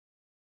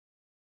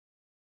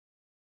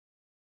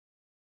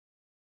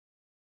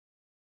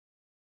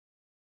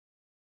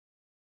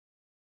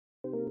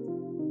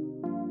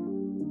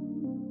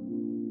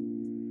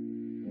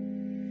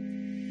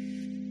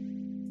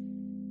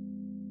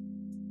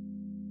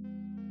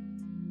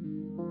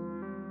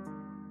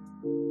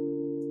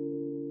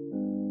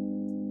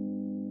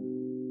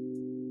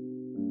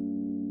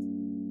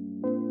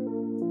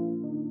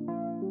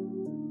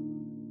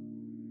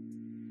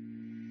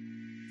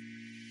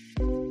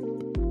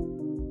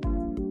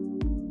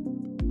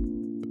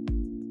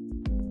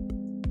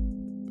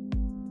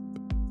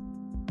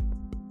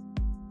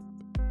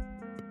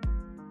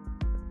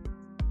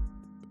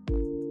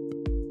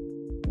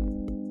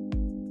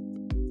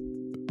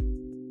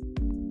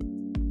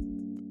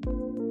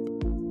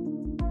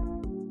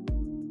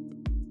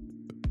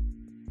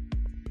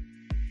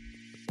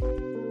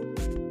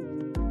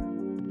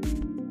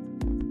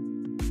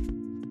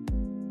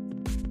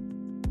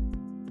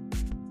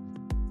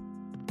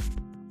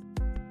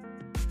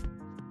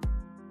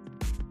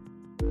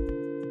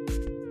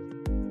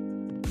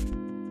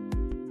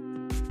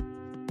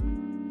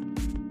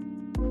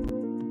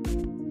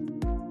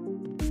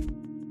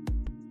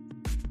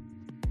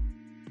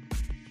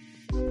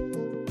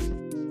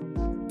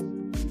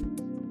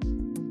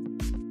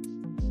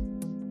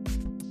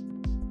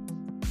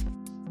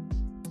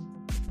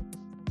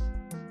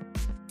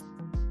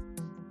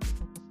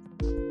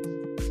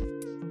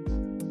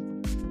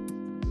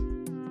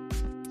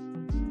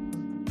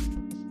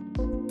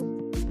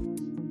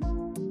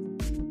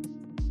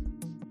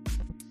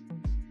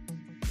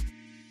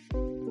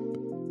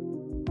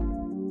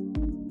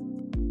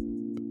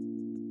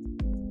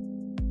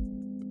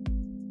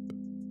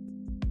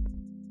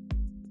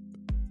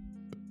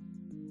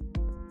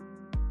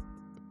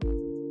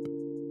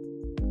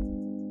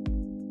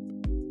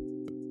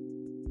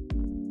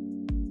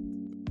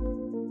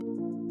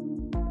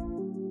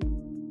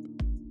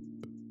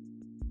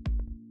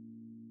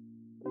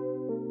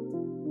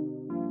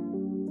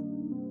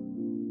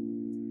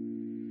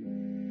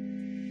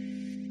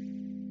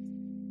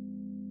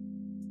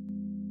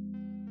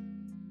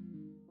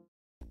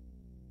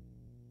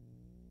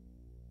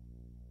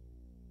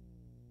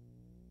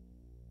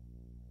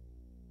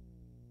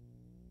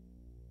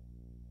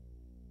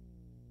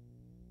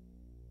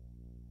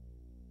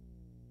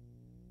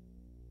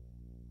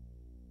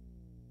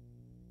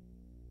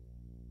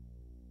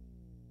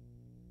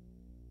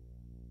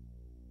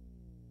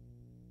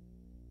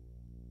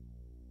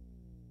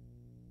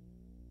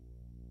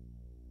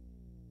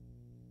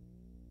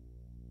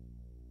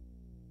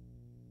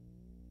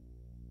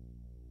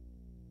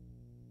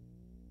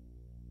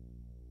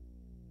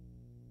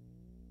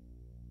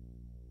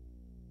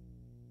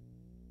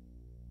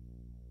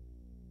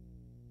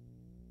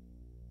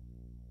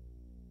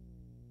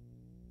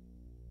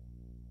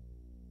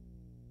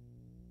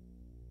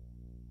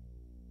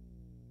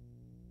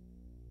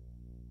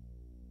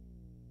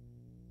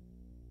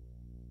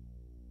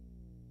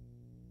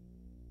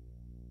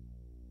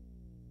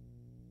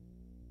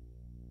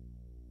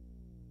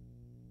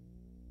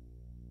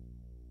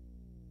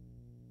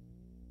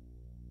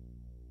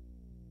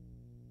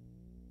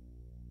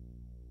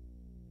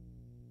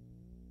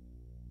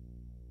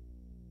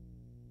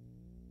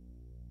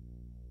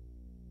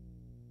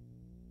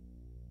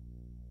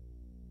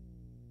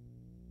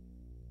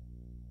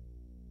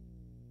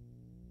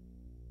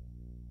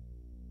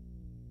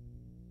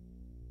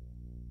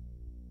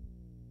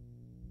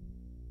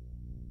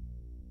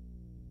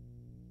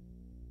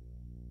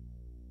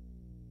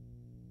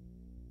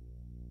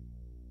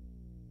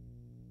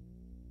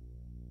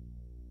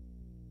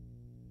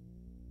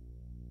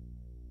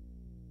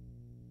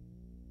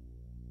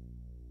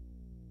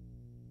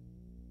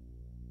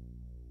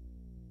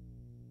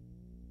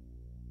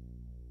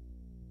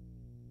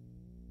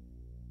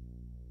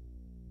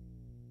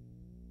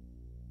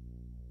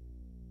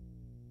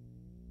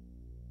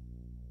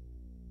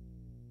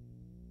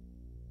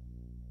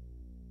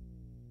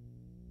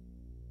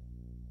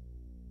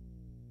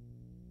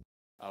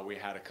We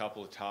had a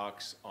couple of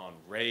talks on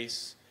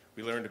race.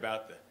 We learned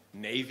about the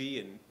Navy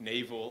and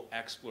naval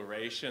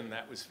exploration.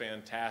 That was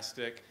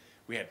fantastic.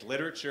 We had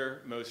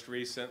literature most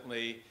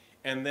recently.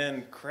 And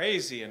then,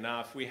 crazy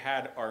enough, we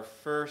had our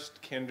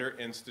first Kinder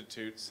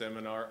Institute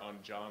seminar on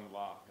John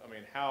Locke. I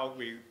mean, how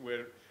we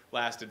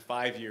lasted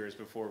 5 years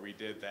before we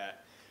did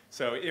that.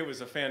 So it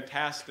was a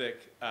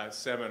fantastic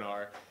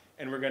seminar.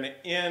 And we're going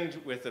to end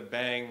with a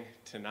bang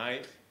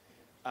tonight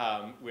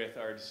with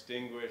our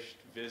distinguished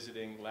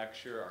visiting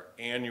lecturer, our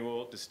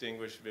annual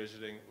distinguished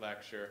visiting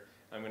lecturer.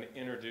 I'm going to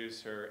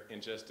introduce her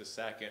in just a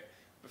second.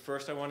 But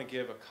first, I want to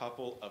give a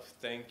couple of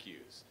thank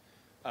yous.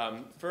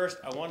 First,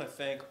 I want to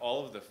thank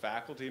all of the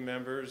faculty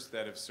members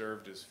that have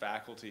served as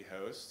faculty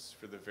hosts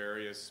for the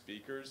various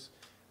speakers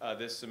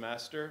this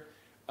semester.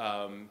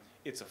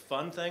 It's a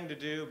fun thing to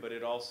do, but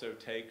it also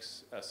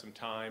takes some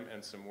time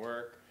and some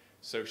work.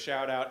 So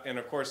shout out. And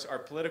of course, our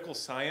political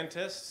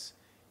scientists,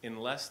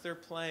 unless they're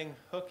playing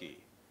hooky,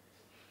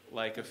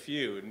 like a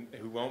few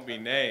who won't be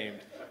named,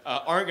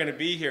 aren't going to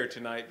be here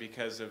tonight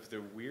because of the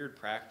weird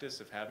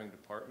practice of having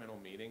departmental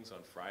meetings on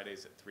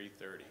Fridays at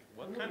 3:30.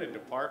 What kind of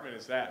department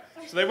is that?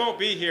 So they won't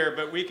be here,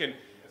 but we can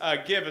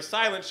give a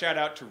silent shout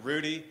out to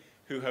Rudy,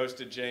 who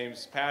hosted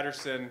James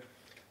Patterson,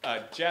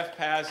 Jeff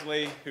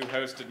Pasley, who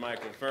hosted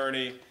Michael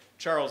Verney,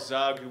 Charles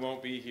Zugg, who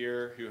won't be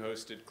here, who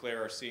hosted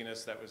Claire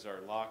Arsenis, that was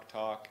our Locke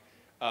talk,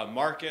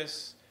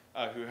 Marcus,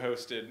 who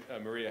hosted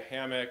Maria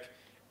Hammock,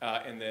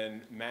 and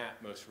then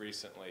Matt, most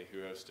recently,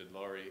 who hosted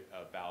Laurie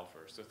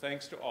Balfour. So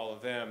thanks to all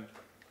of them.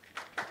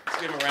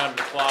 Let's give them a round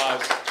of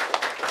applause.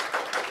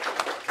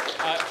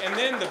 And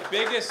then the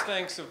biggest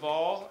thanks of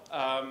all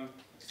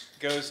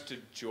goes to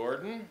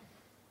Jordan,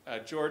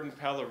 Jordan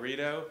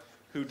Pellerito,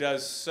 who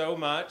does so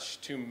much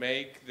to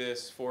make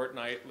this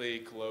fortnightly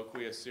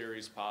colloquia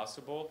series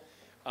possible.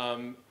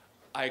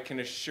 I can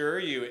assure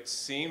you it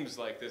seems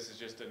like this is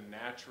just a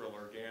natural,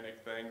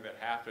 organic thing that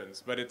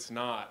happens, but it's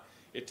not.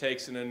 It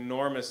takes an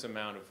enormous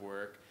amount of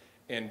work,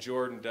 and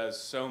Jordan does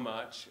so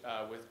much.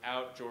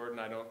 Without Jordan,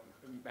 I don't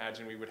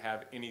imagine we would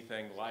have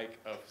anything like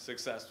a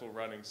successful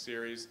running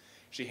series.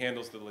 She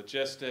handles the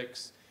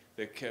logistics,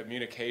 the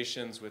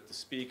communications with the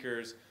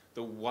speakers,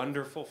 the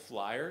wonderful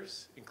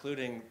flyers,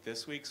 including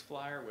this week's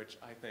flyer, which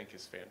I think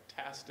is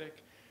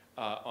fantastic,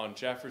 on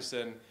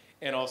Jefferson,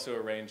 and also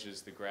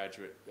arranges the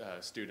graduate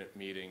student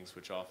meetings,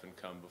 which often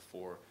come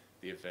before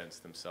the events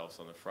themselves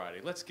on the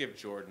Friday. Let's give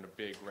Jordan a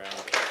big round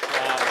of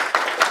applause.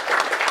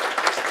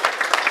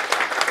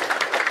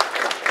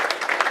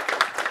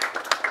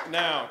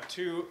 Now,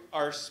 to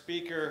our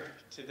speaker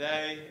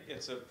today,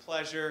 it's a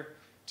pleasure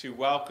to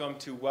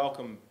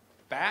welcome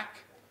back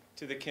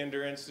to the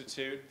Kinder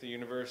Institute, the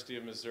University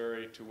of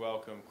Missouri, to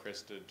welcome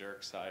Krista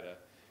Dirkseide,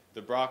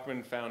 the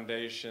Brockman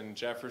Foundation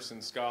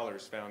Jefferson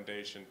Scholars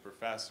Foundation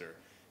professor.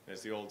 And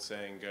as the old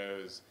saying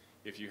goes,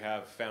 if you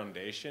have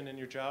foundation in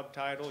your job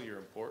title, you're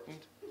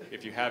important.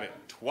 If you have it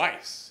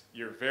twice,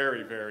 you're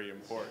very, very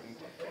important.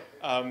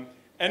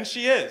 And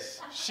she is.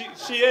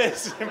 She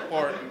is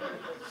important.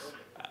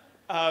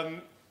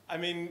 I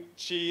mean,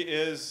 she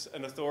is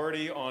an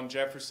authority on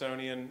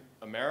Jeffersonian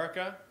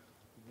America,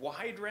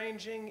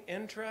 wide-ranging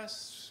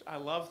interests. I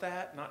love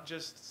that. Not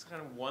just kind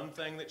of one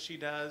thing that she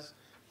does,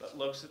 but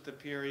looks at the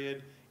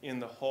period in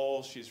the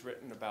whole. She's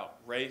written about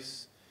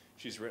race.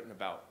 She's written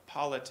about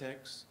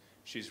politics.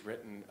 She's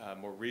written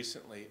more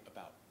recently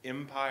about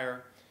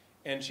empire.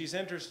 And she's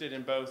interested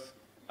in both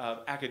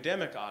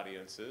academic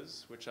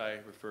audiences, which I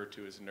refer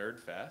to as nerd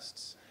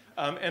fests,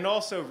 and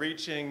also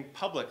reaching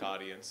public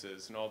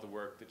audiences and all the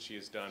work that she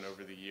has done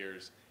over the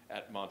years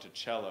at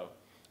Monticello.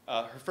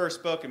 Her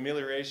first book,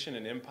 Amelioration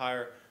and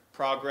Empire,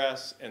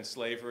 Progress and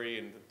Slavery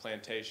in the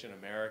Plantation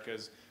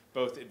Americas,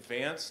 both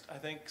advanced, I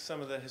think,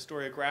 some of the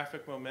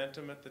historiographic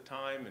momentum at the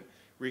time and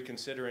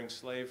reconsidering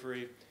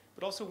slavery,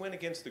 but also went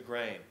against the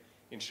grain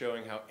in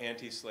showing how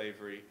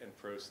anti-slavery and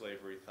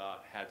pro-slavery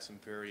thought had some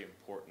very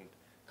important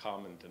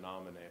common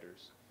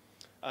denominators.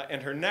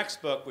 And her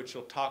next book, which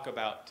we'll talk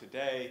about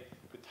today,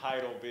 the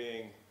title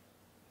being,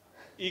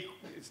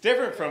 it's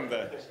different from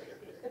the,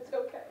 it's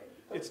okay.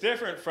 It's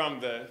different from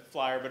the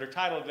flyer, but her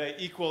title today,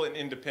 Equal and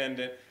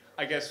Independent.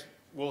 I guess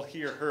we'll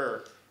hear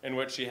her and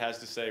what she has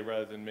to say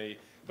rather than me.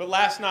 But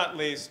last not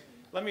least,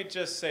 let me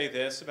just say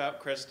this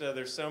about Krista.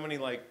 There's so many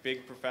like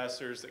big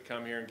professors that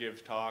come here and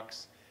give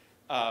talks.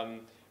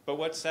 But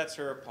what sets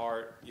her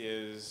apart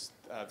is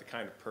the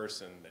kind of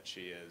person that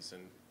she is.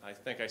 And I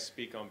think I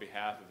speak on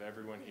behalf of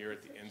everyone here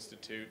at the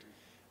Institute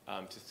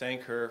to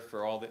thank her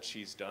for all that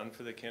she's done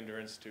for the Kinder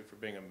Institute, for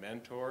being a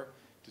mentor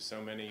to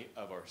so many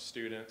of our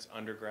students,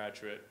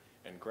 undergraduate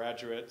and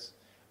graduates,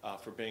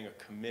 for being a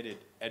committed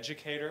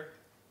educator,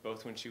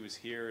 both when she was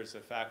here as a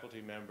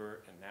faculty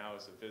member and now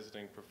as a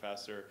visiting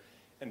professor,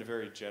 and a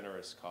very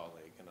generous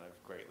colleague. And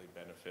I've greatly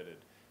benefited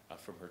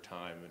from her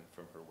time and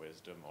from her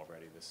wisdom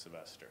already this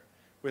semester.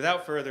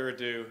 Without further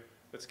ado,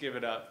 let's give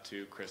it up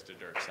to Krista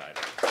Dirkseide.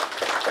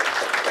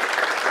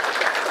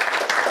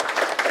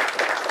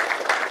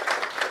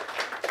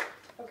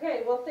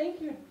 Okay, well,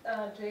 thank you,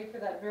 Jay, for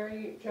that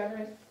very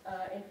generous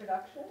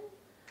introduction.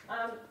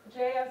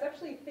 Jay, I was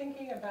actually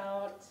thinking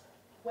about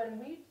when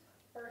we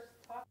first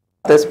talked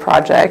about this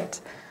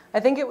project. I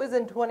think it was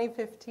in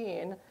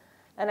 2015,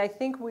 and I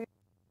think we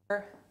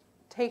were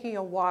taking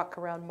a walk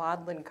around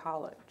Magdalen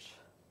College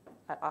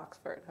at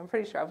Oxford. I'm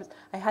pretty sure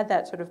I had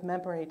that sort of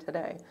memory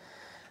today.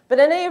 But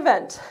in any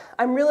event,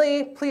 I'm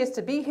really pleased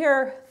to be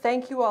here.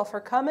 Thank you all for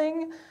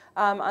coming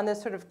on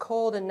this sort of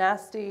cold and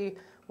nasty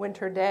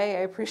winter day.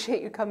 I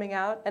appreciate you coming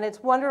out. And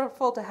it's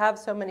wonderful to have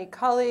so many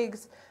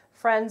colleagues,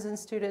 friends, and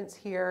students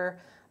here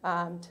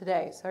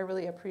today. So I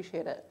really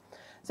appreciate it.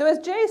 So as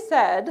Jay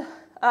said,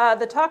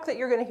 the talk that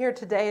you're going to hear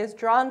today is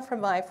drawn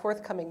from my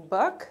forthcoming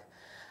book.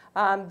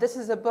 This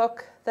is a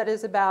book that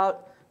is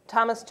about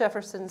Thomas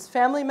Jefferson's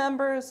family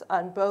members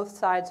on both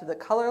sides of the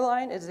color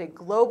line. It is a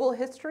global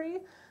history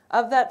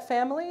of that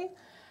family.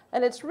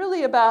 And it's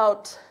really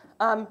about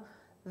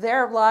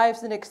their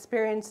lives and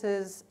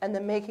experiences and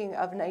the making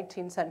of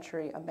 19th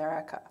century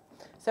America.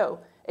 So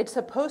it's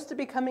supposed to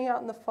be coming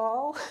out in the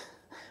fall,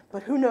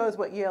 but who knows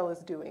what Yale is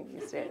doing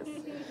these days.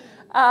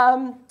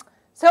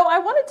 So I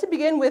wanted to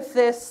begin with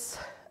this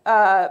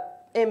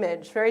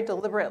image very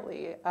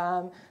deliberately.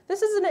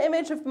 This is an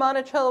image of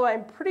Monticello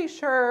I'm pretty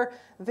sure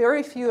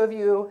very few of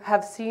you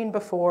have seen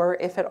before,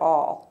 if at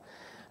all.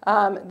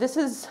 This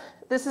is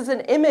an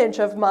image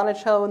of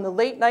Monticello in the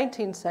late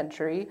 19th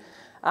century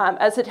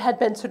as it had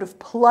been sort of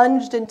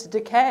plunged into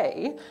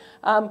decay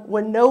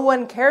when no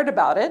one cared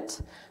about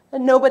it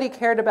and nobody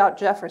cared about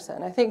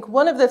Jefferson. I think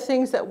one of the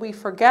things that we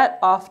forget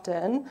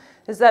often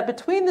is that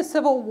between the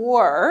Civil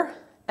War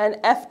and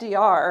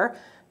FDR,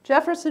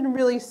 Jefferson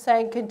really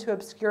sank into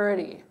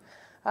obscurity.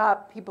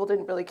 People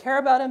didn't really care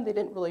about him. They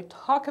didn't really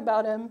talk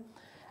about him.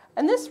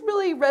 And this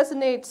really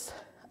resonates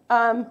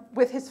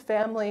with his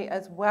family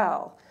as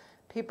well.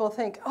 People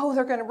think, oh,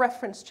 they're going to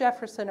reference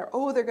Jefferson, or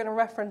oh, they're going to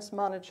reference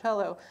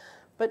Monticello.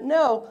 But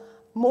no,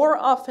 more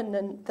often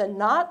than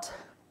not,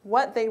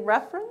 what they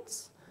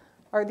reference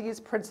are these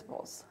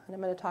principles. And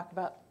I'm going to talk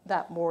about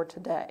that more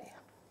today.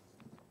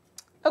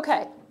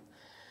 Okay,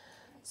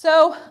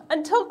 so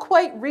until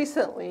quite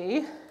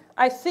recently,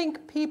 I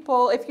think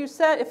people,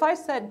 if I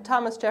said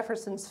Thomas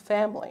Jefferson's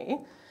family,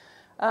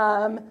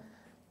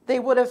 they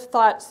would have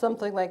thought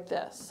something like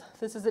this.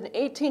 This is an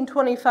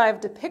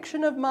 1825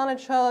 depiction of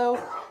Monticello.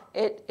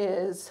 It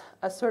is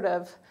a sort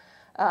of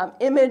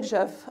image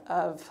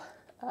of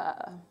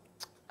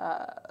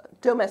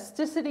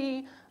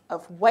domesticity,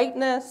 of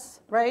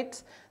whiteness,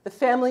 right? The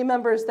family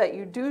members that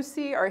you do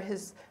see are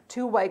his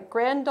two white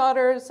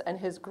granddaughters and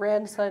his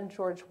grandson,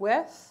 George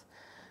Wythe,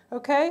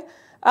 okay?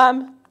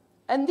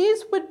 And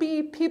these would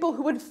be people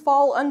who would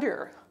fall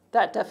under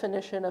that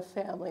definition of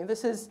family.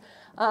 This is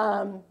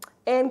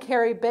Anne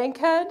Carey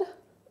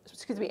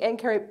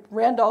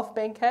Randolph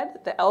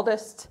Bankhead, the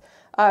eldest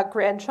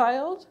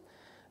grandchild.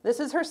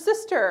 This is her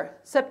sister,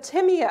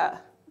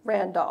 Septimia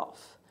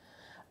Randolph.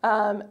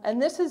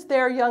 And this is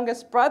their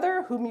youngest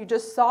brother, whom you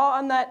just saw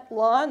on that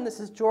lawn. This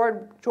is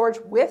George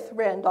Wythe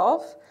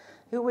Randolph,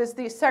 who was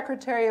the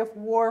Secretary of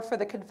War for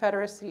the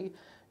Confederacy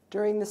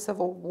during the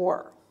Civil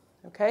War.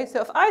 Okay, so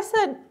if I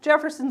said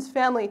Jefferson's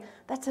family,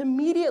 that's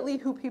immediately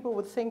who people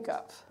would think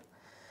of.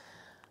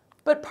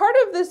 But part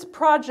of this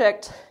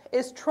project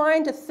is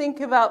trying to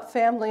think about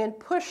family and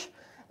push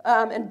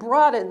and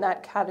broaden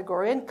that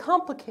category and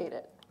complicate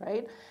it,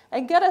 right?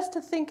 And get us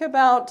to think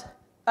about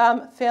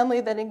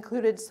family that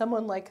included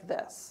someone like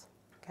this,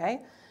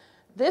 okay?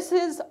 This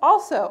is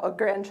also a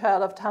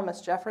grandchild of Thomas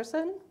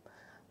Jefferson,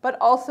 but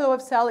also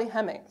of Sally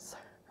Hemings.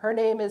 Her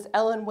name is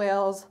Ellen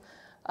Wales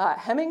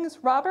Hemings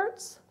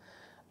Roberts.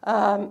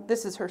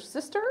 This is her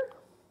sister,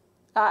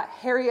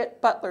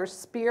 Harriet Butler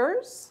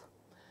Spears.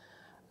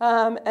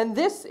 And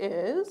this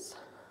is,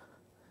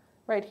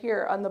 right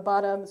here on the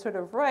bottom, sort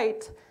of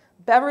right,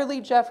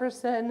 Beverly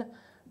Jefferson,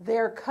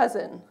 their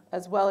cousin,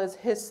 as well as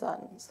his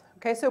sons.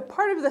 Okay, so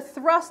part of the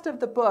thrust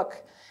of the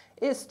book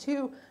is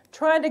to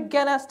try to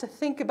get us to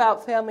think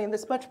about family in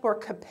this much more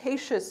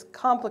capacious,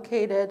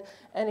 complicated,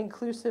 and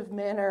inclusive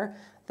manner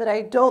that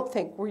I don't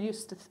think we're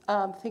used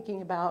to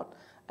thinking about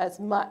as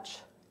much.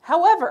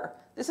 However,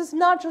 this is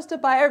not just a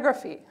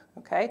biography,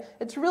 okay?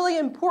 It's really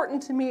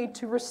important to me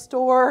to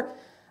restore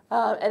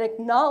and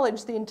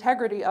acknowledge the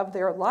integrity of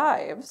their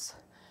lives.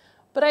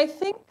 But I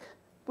think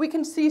we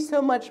can see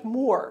so much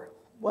more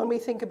when we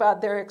think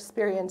about their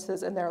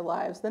experiences and their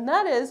lives. And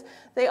that is,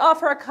 they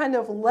offer a kind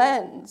of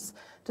lens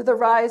to the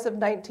rise of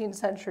 19th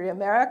century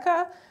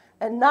America,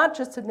 and not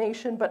just a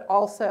nation, but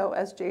also,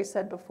 as Jay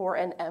said before,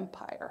 an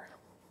empire.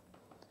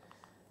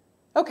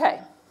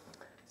 Okay,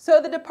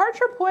 so the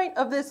departure point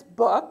of this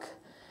book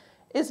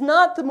is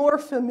not the more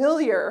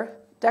familiar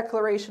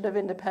Declaration of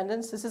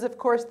Independence. This is, of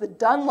course, the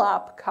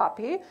Dunlop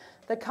copy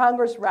that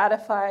Congress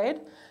ratified,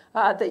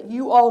 that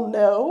you all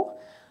know.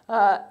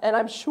 And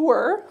I'm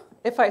sure,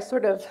 if I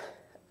sort of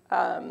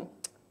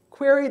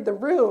queried the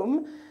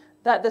room,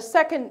 that the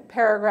second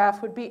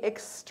paragraph would be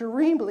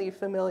extremely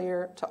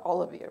familiar to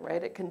all of you,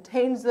 right? It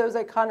contains those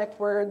iconic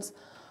words,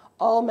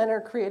 all men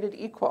are created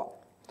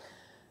equal.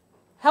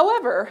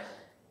 However,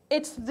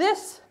 it's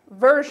this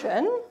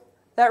version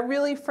that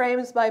really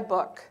frames my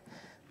book.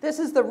 This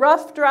is the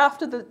rough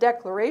draft of the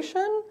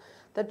Declaration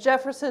that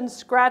Jefferson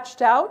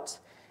scratched out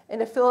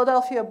in a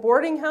Philadelphia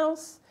boarding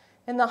house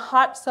in the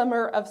hot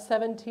summer of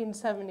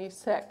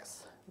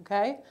 1776,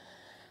 okay?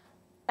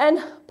 And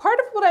part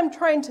of what I'm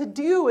trying to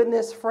do in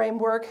this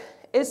framework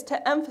is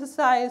to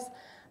emphasize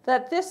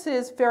that this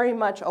is very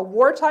much a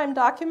wartime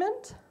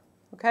document,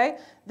 okay?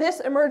 This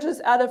emerges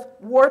out of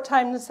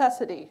wartime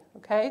necessity,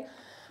 okay?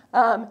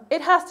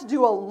 It has to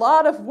do a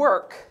lot of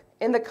work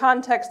in the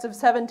context of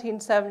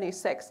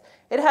 1776.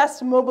 It has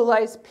to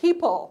mobilize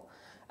people,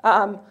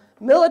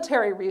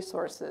 military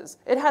resources.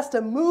 It has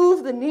to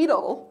move the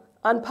needle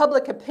on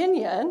public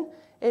opinion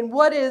in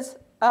what is,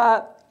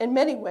 in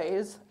many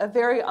ways, a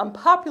very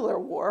unpopular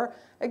war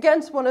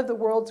against one of the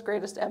world's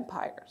greatest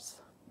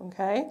empires,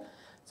 okay?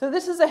 So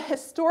this is a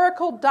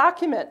historical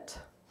document.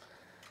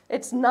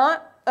 It's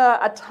not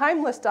a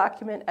timeless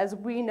document as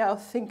we now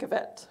think of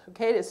it,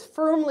 okay? It is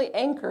firmly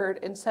anchored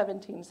in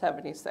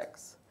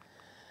 1776.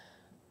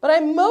 But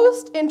I'm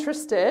most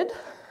interested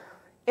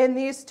in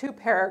these two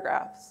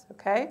paragraphs,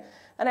 okay?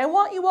 And I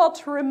want you all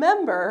to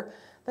remember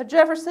that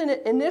Jefferson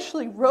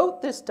initially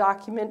wrote this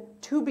document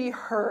to be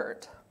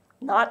heard,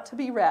 not to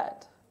be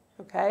read,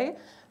 okay?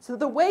 So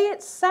the way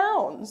it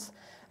sounds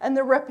and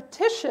the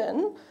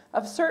repetition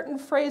of certain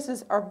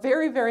phrases are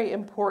very, very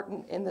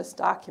important in this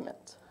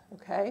document,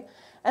 okay?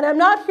 And I'm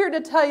not here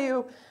to tell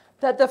you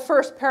that the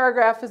first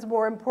paragraph is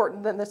more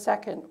important than the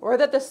second, or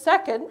that the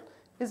second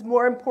is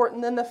more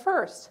important than the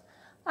first.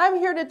 I'm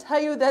here to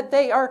tell you that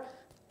they are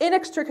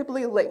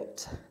inextricably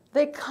linked.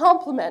 They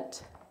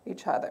complement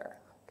each other,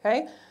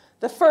 okay?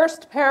 The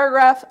first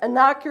paragraph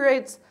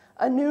inaugurates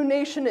a new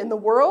nation in the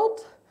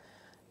world,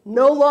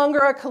 no longer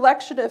a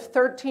collection of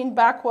 13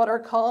 backwater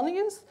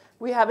colonies.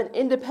 We have an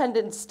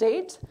independent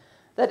state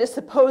that is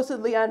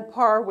supposedly on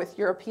par with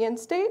European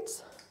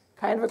states.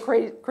 Kind of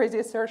a crazy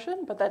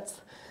assertion, but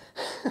that's,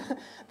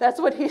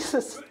 that's what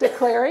he's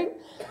declaring.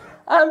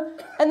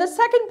 And the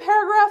second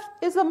paragraph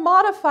is a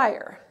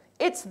modifier.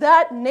 It's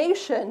that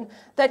nation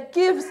that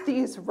gives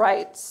these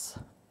rights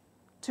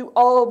to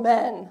all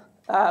men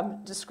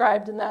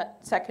described in that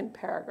second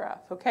paragraph,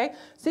 okay?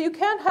 So you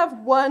can't have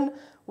one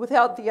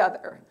without the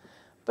other.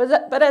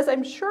 But as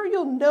I'm sure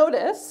you'll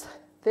notice,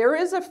 there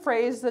is a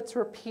phrase that's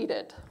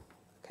repeated,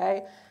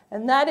 okay?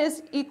 And that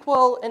is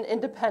equal and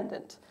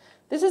independent.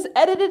 This is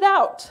edited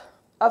out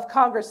of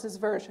Congress's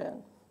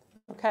version,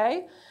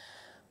 okay?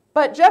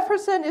 But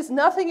Jefferson is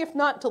nothing if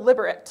not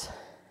deliberate.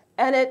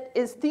 And it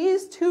is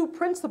these two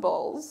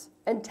principles,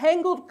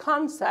 entangled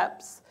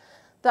concepts,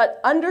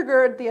 that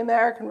undergird the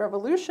American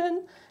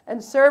Revolution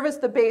and serve as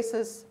the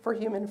basis for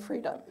human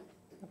freedom,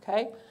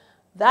 okay?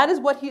 That is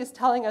what he is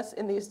telling us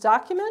in these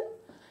documents.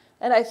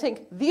 And I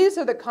think these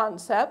are the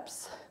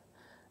concepts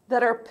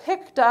that are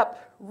picked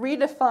up,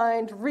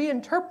 redefined,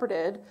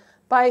 reinterpreted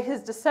by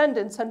his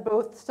descendants on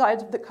both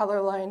sides of the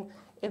color line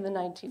in the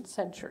 19th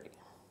century.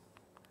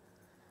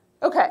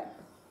 Okay.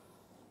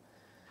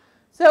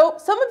 So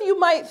some of you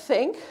might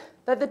think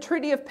that the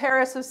Treaty of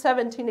Paris of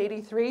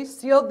 1783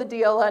 sealed the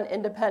deal on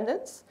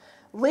independence.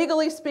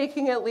 Legally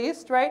speaking, at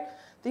least, right?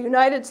 The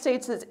United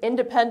States is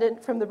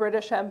independent from the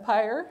British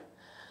Empire.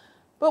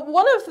 But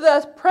one of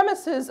the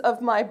premises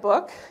of my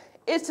book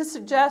is to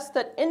suggest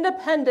that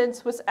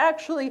independence was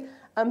actually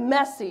a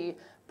messy,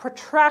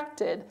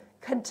 protracted,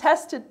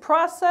 contested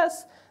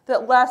process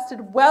that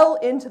lasted well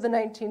into the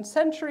 19th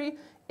century,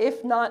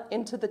 if not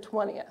into the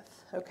 20th,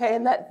 okay?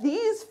 And that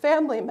these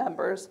family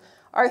members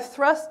are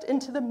thrust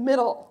into the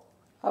middle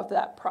of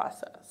that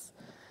process,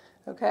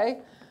 okay?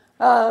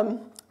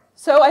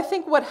 So I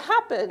think what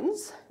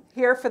happens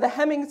here for the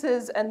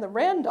Hemingses and the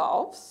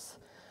Randolphs,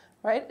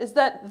 right, is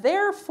that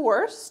they're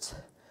forced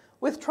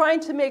with trying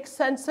to make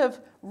sense of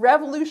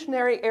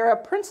Revolutionary era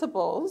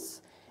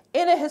principles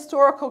in a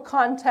historical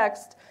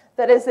context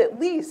that is at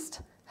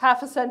least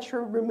half a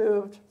century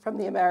removed from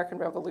the American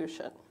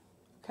Revolution,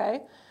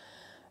 okay?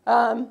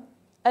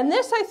 And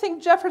this, I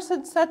think,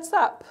 Jefferson sets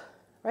up,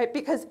 right?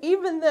 Because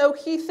even though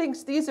he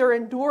thinks these are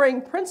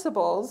enduring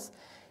principles,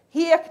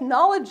 he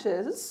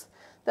acknowledges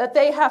that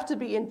they have to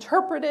be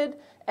interpreted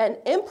and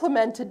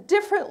implemented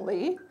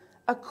differently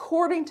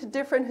according to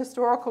different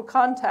historical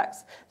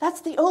contexts. That's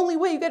the only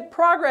way you get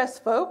progress,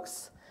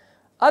 folks.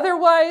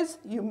 Otherwise,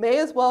 you may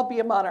as well be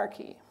a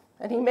monarchy.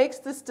 And he makes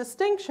this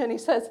distinction. He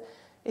says,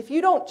 if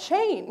you don't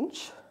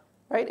change,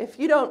 right, if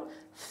you don't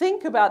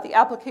think about the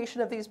application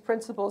of these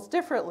principles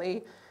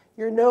differently,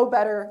 you're no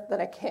better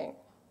than a king.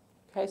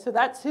 Okay, so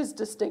that's his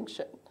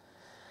distinction.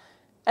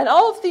 And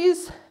all of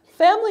these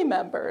family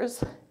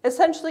members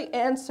essentially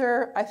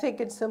answer, I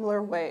think, in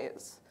similar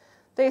ways.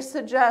 They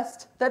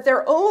suggest that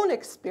their own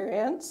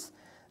experience,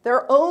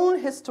 their own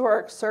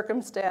historic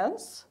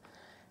circumstance,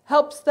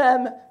 helps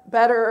them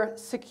better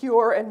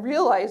secure and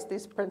realize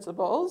these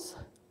principles,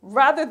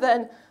 rather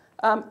than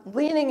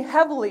leaning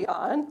heavily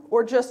on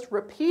or just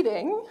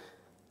repeating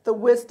the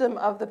wisdom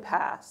of the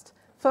past.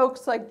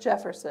 Folks like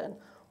Jefferson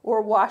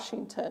or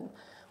Washington,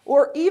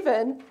 or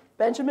even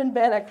Benjamin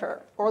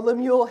Banneker or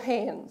Lemuel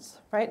Haynes,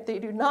 right? They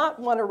do not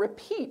want to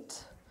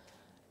repeat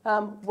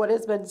what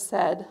has been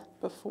said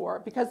before,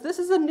 because this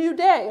is a new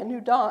day, a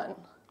new dawn,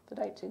 the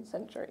 19th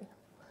century.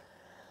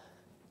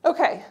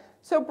 Okay,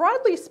 so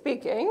broadly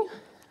speaking,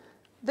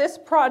 this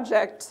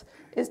project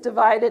is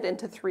divided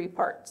into 3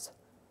 parts.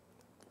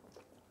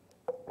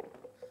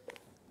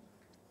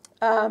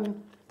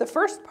 The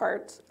first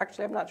part,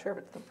 actually I'm not sure if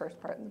it's the first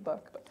part in the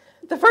book, but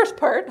the first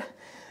part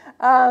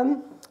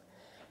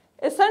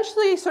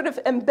essentially sort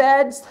of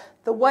embeds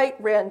the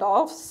white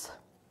Randolphs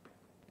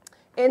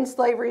in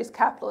slavery's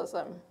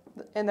capitalism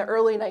in the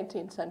early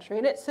 19th century.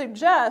 And it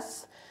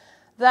suggests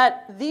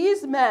that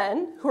these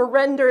men who are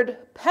rendered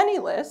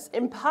penniless,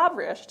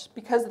 impoverished,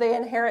 because they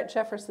inherit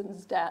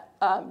Jefferson's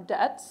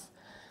debts,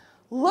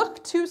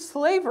 look to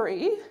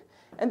slavery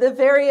and the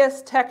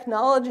various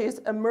technologies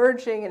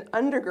emerging and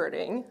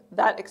undergirding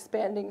that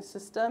expanding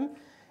system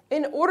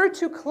in order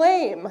to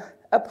claim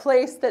a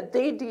place that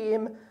they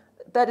deem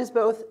that is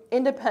both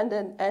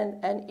independent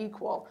and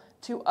equal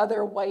to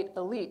other white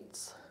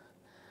elites.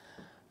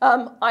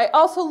 I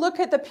also look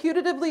at the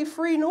putatively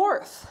free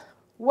North.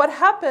 What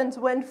happens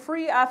when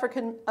free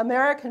African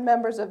American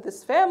members of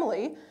this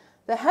family,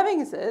 the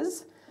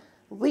Hemingses,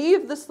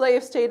 leave the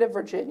slave state of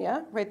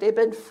Virginia, right? They've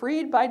been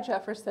freed by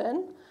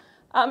Jefferson,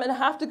 and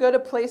have to go to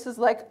places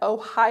like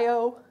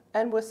Ohio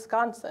and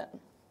Wisconsin,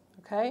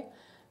 okay?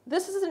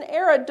 This is an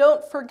era,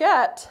 don't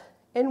forget,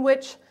 in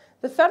which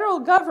the federal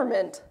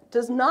government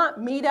does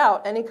not mete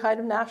out any kind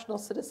of national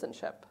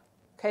citizenship,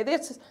 okay?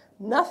 There's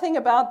nothing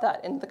about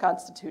that in the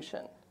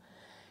Constitution.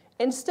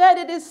 Instead,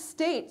 it is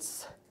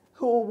states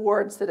who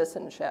award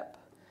citizenship.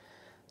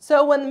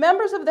 So when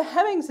members of the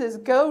Hemingses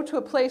go to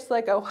a place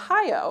like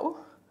Ohio,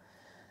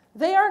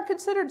 they aren't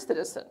considered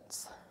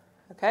citizens,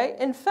 okay?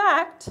 In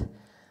fact,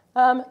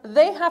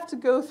 they have to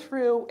go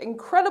through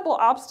incredible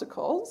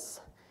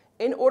obstacles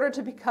in order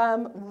to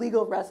become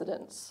legal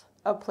residents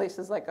of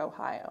places like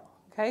Ohio,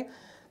 okay?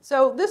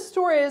 So this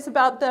story is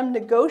about them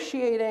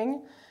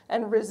negotiating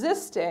and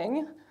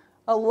resisting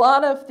a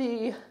lot of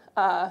the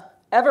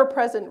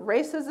ever-present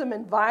racism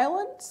and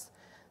violence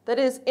that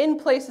is in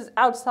places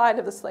outside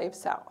of the slave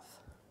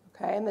South,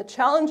 okay? And the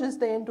challenges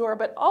they endure,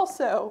 but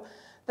also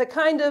the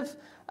kind of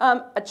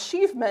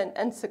achievement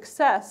and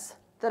success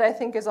that I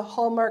think is a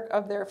hallmark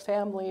of their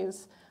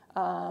families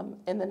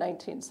in the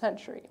 19th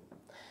century.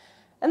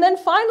 And then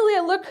finally,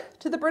 I look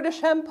to the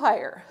British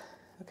Empire,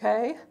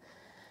 okay?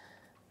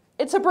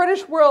 It's a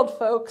British world,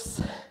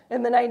 folks,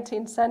 in the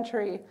 19th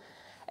century.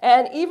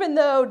 And even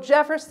though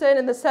Jefferson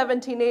in the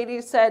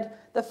 1780s said,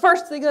 the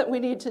first thing that we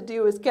need to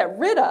do is get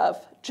rid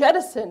of,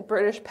 jettison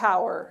British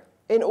power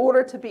in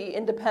order to be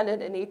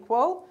independent and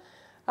equal,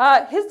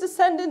 his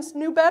descendants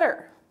knew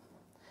better.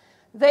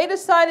 They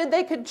decided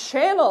they could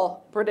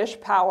channel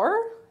British power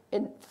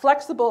in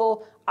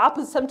flexible,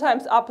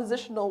 sometimes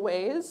oppositional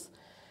ways,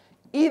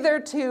 either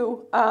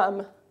to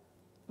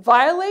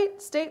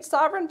violate state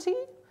sovereignty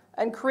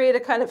and create a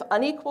kind of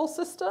unequal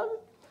system,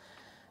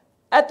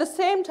 at the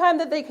same time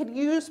that they could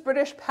use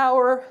British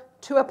power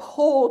to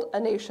uphold a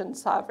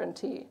nation's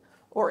sovereignty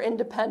or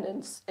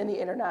independence in the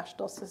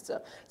international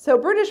system. So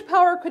British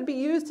power could be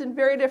used in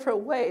very different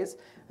ways,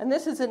 and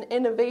this is an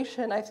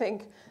innovation, I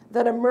think,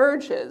 that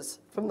emerges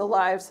from the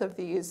lives of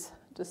these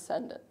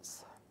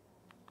descendants.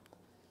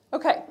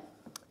 Okay,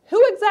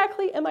 who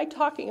exactly am I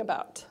talking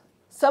about?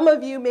 Some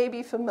of you may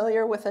be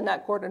familiar with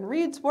Annette Gordon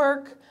Reed's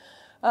work,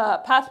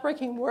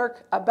 pathbreaking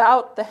work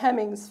about the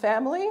Hemings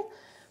family,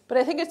 but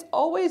I think it's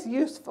always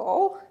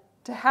useful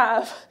to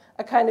have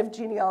a kind of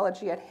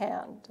genealogy at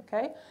hand,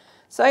 okay?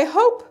 So I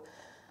hope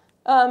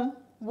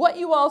what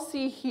you all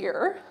see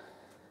here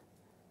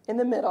in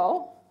the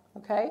middle,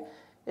 okay,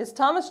 is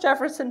Thomas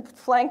Jefferson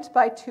flanked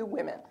by 2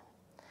 women.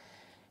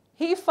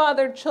 He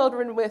fathered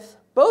children with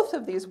both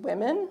of these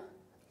women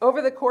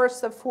over the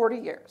course of 40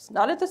 years,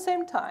 not at the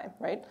same time,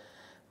 right?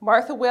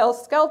 Martha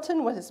Wales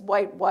Skelton was his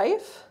white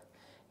wife.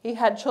 He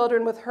had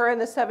children with her in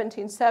the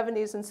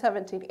 1770s and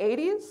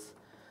 1780s.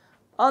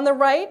 On the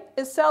right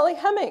is Sally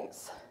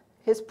Hemings,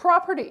 his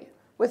property,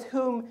 with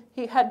whom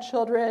he had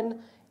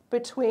children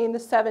between the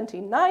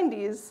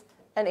 1790s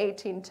and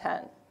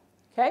 1810,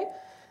 okay?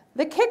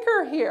 The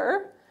kicker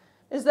here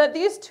is that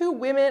these 2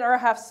 women are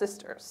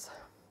half-sisters,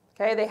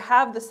 okay? They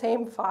have the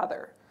same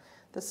father,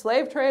 the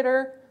slave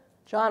trader,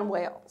 John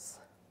Wales,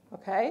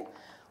 okay?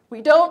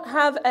 We don't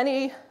have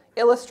any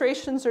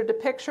illustrations or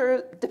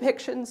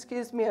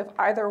depictions, of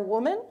either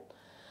woman,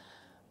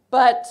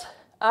 but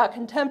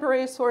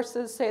contemporary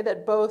sources say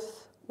that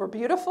both were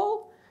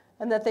beautiful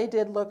and that they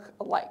did look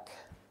alike,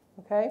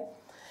 okay?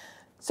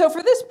 So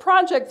for this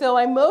project, though,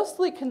 I'm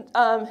mostly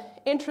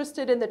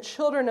interested in the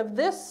children of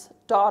this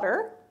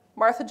daughter,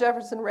 Martha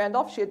Jefferson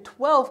Randolph. She had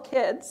 12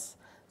 kids,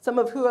 some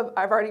of whom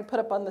I've already put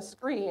up on the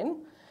screen.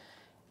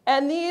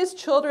 And these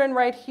children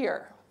right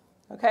here,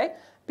 okay?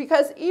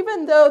 Because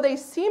even though they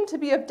seem to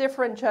be of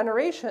different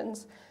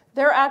generations,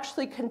 they're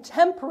actually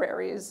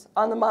contemporaries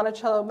on the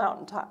Monticello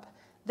mountaintop.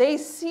 They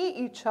see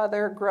each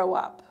other grow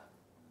up,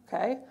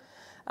 okay?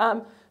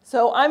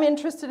 So I'm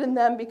interested in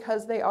them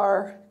because they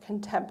are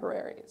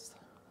contemporaries.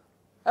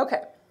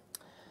 Okay,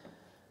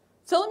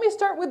 so let me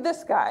start with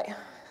this guy.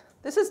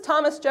 This is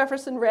Thomas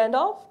Jefferson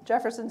Randolph,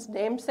 Jefferson's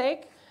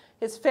namesake.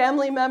 His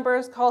family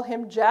members call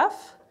him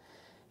Jeff.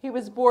 He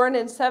was born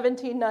in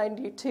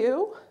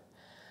 1792.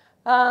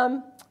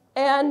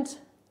 And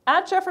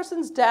at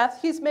Jefferson's death,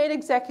 he's made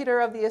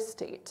executor of the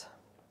estate.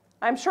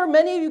 I'm sure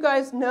many of you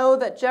guys know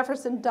that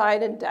Jefferson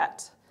died in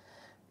debt.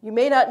 You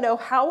may not know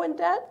how in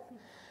debt.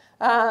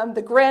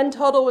 The grand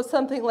total was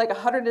something like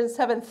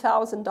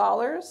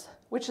 $107,000,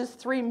 which is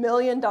 $3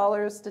 million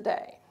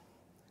today.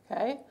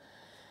 Okay?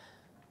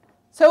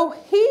 So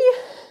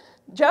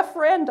Jeff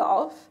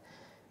Randolph,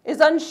 is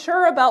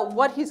unsure about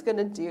what he's going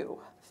to do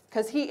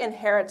because he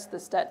inherits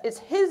this debt. It's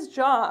his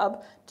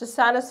job to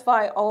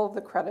satisfy all of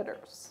the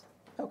creditors,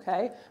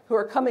 okay, who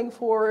are coming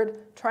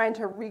forward trying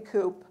to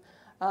recoup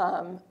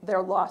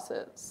their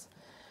losses.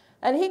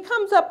 And he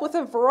comes up with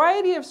a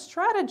variety of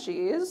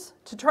strategies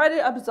to try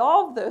to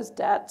absolve those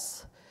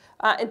debts,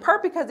 in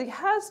part because he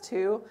has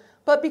to,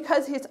 but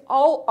because he's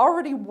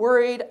already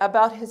worried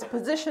about his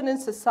position in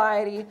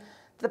society,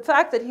 the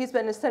fact that he's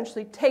been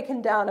essentially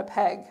taken down a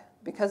peg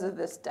because of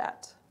this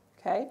debt.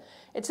 Okay?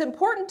 It's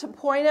important to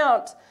point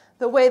out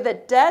the way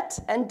that debt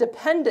and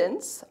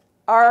dependence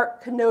are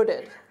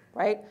connoted,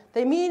 right?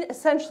 They mean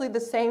essentially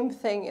the same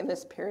thing in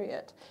this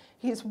period.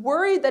 He's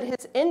worried that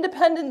his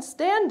independent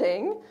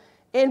standing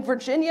in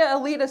Virginia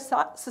elite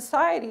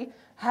society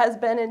has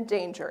been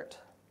endangered,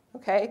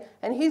 okay?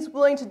 And he's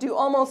willing to do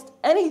almost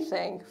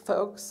anything,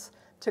 folks,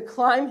 to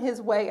climb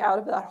his way out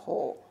of that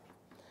hole.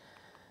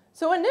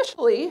 So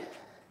initially,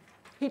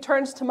 he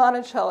turns to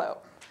Monticello,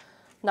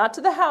 not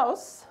to the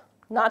house,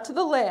 not to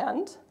the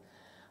land,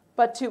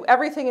 but to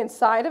everything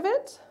inside of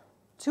it,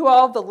 to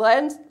all of the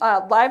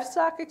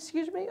livestock,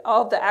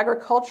 all of the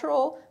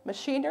agricultural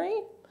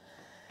machinery,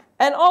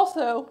 and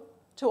also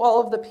to all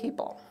of the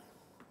people,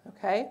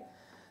 okay?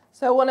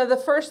 So one of the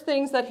first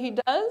things that he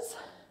does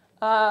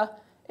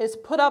is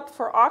put up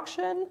for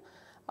auction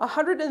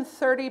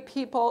 130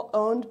 people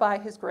owned by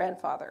his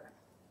grandfather,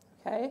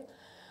 okay?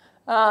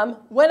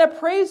 When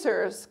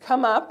appraisers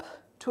come up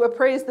to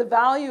appraise the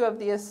value of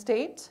the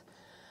estate,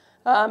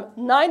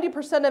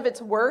 90% of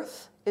its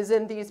worth is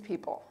in these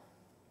people,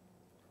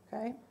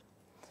 okay?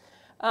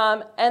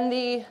 And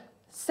the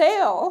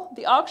sale,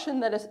 the auction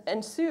that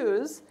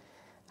ensues,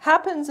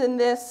 happens in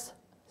this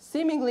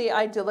seemingly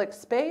idyllic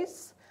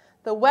space.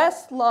 The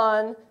West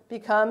Lawn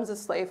becomes a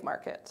slave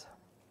market,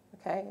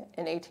 okay,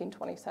 in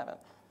 1827.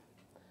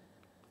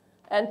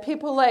 And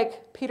people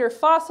like Peter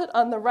Fawcett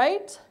on the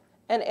right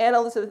and Anne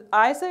Elizabeth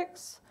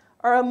Isaacs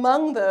are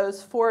among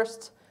those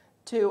forced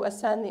to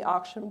ascend the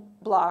auction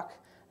block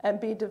and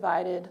be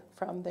divided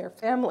from their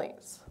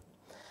families.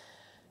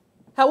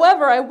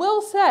 However, I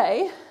will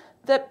say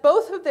that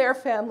both of their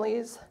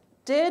families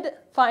did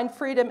find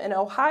freedom in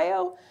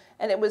Ohio,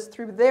 and it was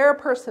through their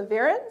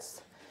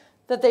perseverance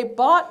that they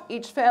bought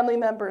each family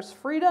member's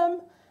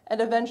freedom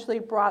and eventually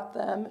brought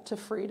them to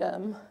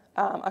freedom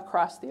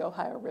across the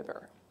Ohio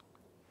River.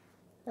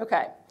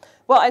 Okay,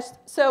 well,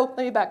 so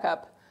let me back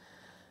up.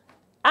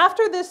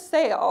 After this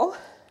sale,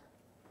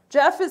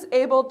 Jeff is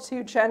able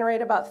to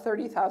generate about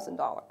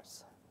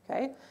 $30,000.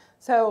 Okay?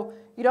 So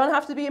you don't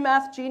have to be a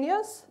math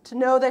genius to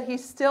know that he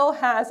still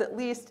has at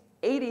least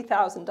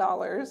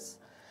 $80,000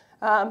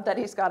 that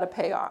he's got to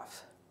pay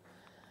off.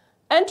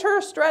 Enter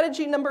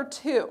strategy number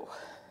 2.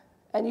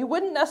 And you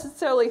wouldn't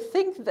necessarily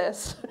think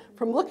this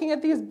from looking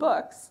at these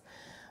books,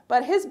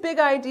 but his big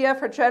idea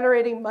for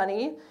generating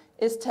money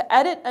is to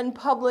edit and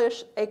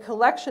publish a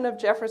collection of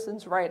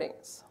Jefferson's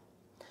writings.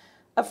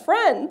 A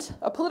friend,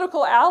 a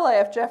political ally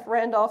of Jeff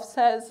Randolph,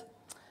 says,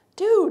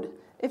 "Dude,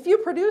 if you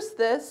produce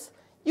this,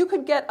 you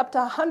could get up to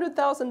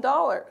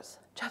 $100,000.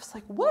 Jeff's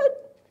like,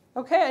 "What?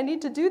 Okay, I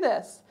need to do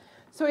this."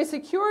 So he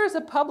secures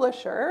a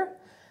publisher,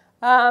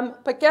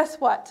 but guess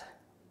what?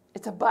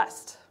 It's a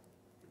bust.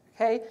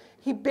 Okay?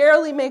 He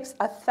barely makes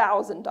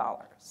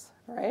 $1,000,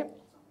 right?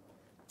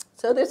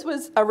 So this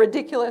was a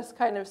ridiculous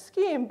kind of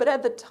scheme, but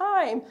at the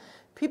time,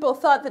 people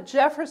thought that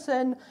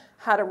Jefferson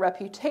had a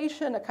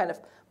reputation, a kind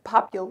of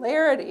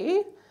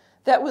popularity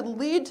that would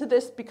lead to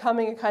this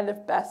becoming a kind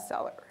of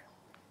bestseller.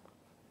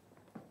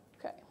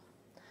 Okay.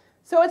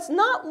 So it's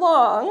not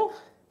long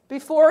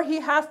before he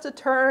has to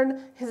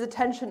turn his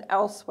attention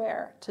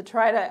elsewhere to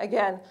try to,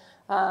 again,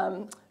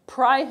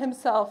 pry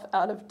himself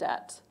out of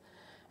debt.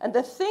 And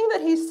the thing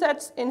that he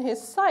sets in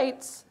his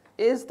sights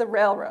is the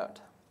railroad.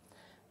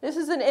 This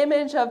is an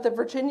image of the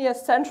Virginia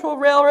Central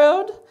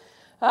Railroad,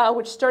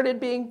 which started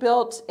being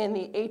built in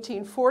the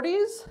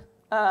 1840s.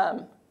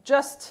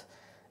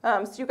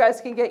 So you guys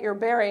can get your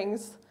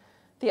bearings,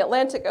 the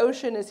Atlantic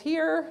Ocean is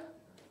here,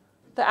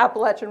 the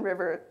Appalachian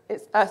River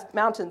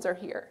mountains are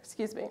here,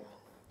 excuse me.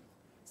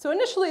 So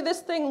initially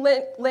this thing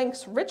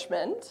links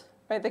Richmond,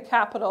 right, the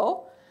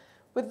capital,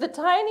 with the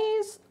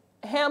tiny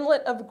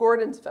hamlet of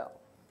Gordonsville,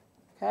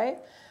 okay?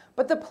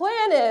 But the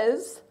plan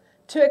is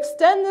to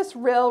extend this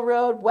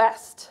railroad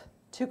west,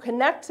 to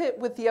connect it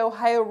with the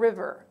Ohio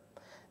River,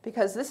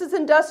 because this is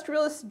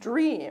industrialist's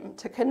dream,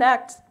 to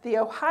connect the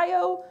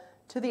Ohio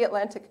to the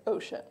Atlantic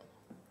Ocean,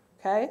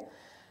 okay?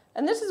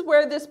 And this is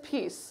where this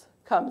piece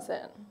comes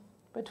in.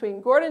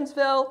 between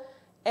Gordonsville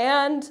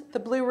and the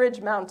Blue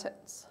Ridge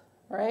Mountains,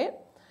 right?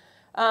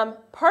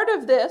 Part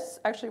of this,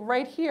 actually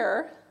right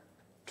here,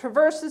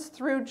 traverses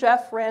through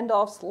Jeff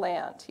Randolph's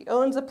land. He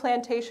owns a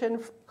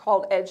plantation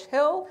called Edge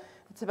Hill.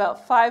 It's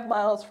about 5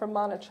 miles from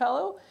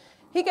Monticello.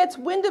 He gets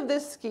wind of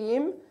this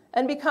scheme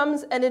and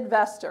becomes an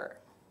investor,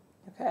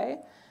 okay?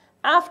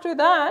 After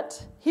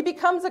that, he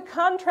becomes a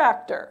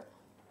contractor.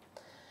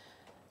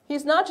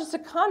 He's not just a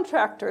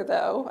contractor,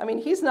 though. I mean,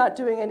 he's not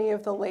doing any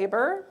of the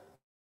labor.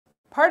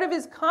 Part of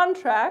his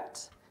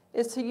contract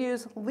is to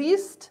use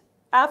leased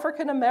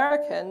African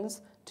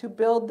Americans to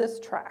build this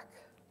track,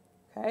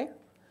 okay?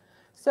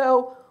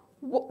 So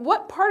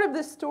what part of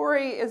this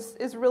story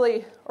is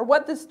really, or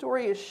what this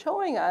story is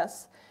showing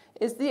us,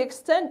 is the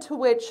extent to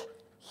which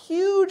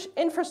huge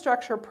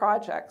infrastructure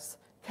projects,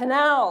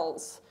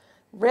 canals,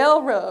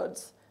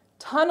 railroads,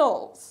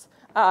 tunnels,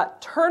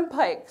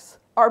 turnpikes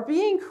are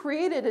being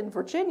created in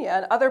Virginia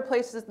and other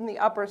places in the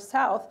Upper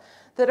South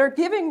that are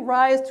giving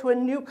rise to a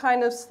new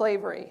kind of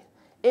slavery,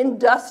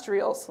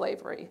 industrial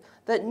slavery,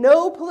 that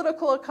no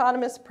political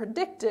economist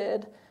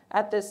predicted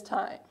at this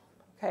time.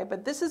 Okay,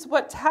 but this is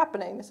what's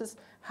happening. This is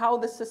how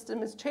the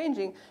system is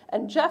changing,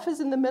 and Jeff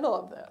is in the middle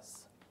of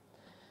this.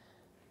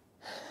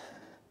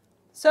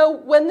 So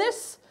when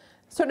this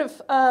sort of,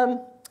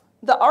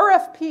 the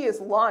RFP is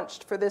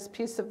launched for this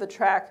piece of the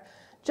track,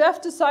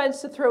 Jeff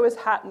decides to throw his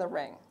hat in the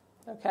ring,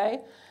 okay?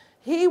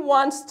 He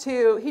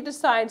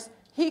decides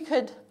he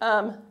could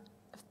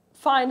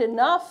find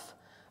enough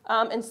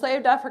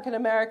enslaved African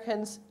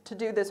Americans to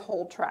do this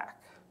whole track,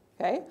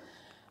 okay?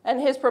 And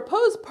his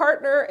proposed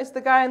partner is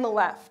the guy on the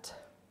left.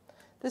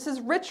 This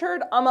is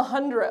Richard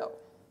Amahundro.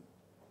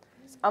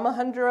 Does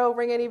Amahundro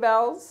ring any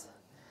bells?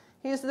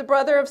 He's the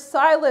brother of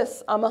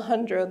Silas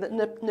Amahundro, the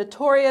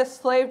notorious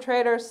slave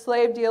trader,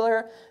 slave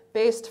dealer,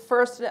 based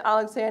first in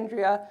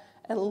Alexandria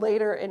and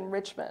later in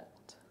Richmond.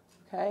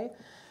 Okay?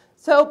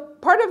 So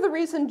part of the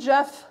reason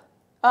Jeff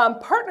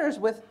partners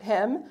with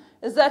him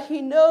is that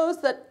he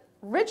knows that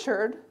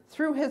Richard,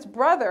 through his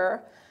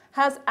brother,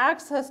 has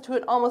access to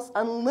an almost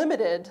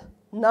unlimited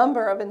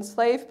number of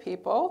enslaved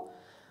people,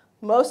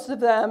 most of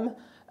them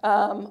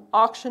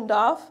auctioned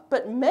off,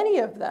 but many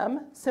of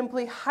them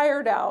simply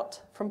hired out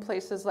from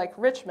places like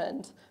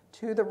Richmond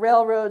to the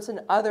railroads and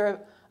other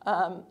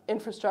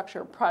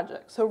infrastructure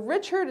projects. So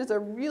Richard is a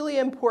really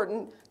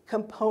important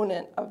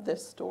component of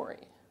this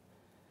story.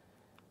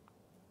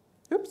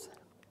 Oops.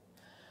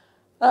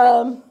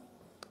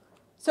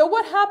 So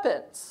what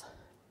happens?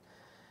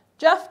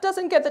 Jeff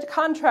doesn't get the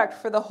contract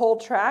for the whole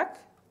track.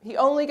 He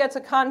only gets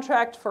a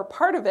contract for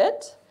part of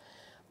it.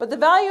 But the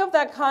value of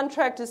that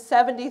contract is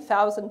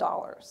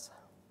 $70,000,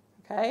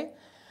 okay?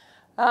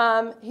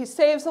 He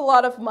saves a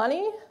lot of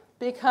money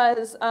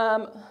because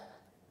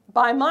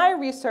by my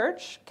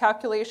research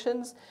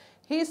calculations,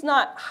 he's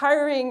not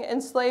hiring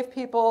enslaved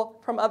people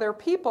from other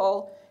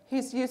people,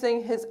 he's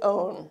using his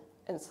own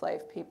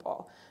enslaved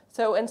people.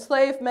 So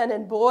enslaved men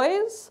and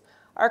boys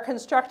are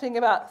constructing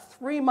about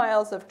 3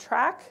 miles of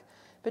track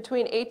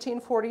between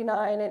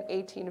 1849 and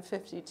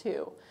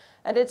 1852.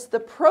 And it's the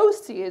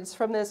proceeds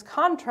from this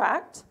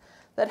contract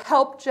that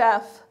helped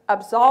Jeff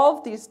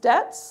absolve these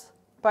debts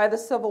by the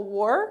Civil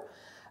War.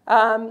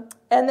 And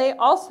they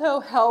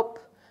also help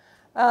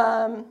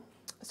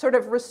sort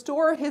of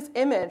restore his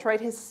image,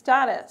 right, his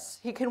status.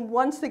 He can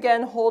once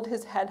again hold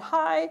his head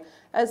high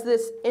as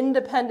this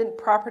independent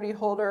property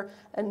holder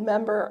and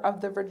member of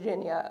the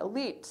Virginia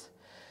elite.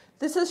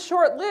 This is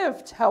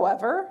short-lived,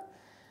 however,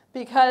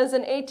 because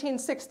in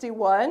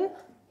 1861,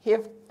 he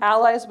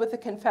allies with the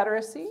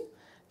Confederacy,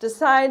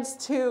 decides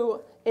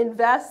to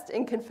invest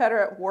in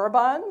Confederate war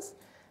bonds,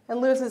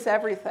 and loses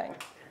everything.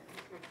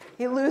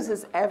 He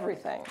loses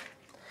everything.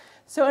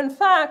 So in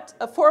fact,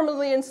 a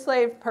formerly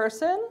enslaved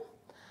person,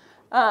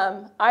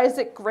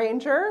 Isaac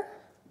Granger,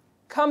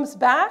 comes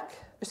back,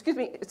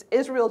 it's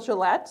Israel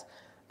Gillette,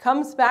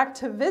 comes back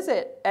to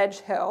visit Edge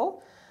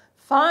Hill,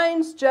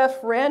 finds Jeff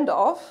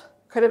Randolph,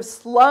 could have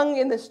slung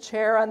in this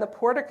chair on the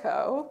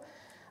portico,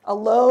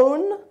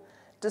 alone,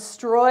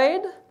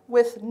 destroyed,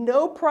 with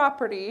no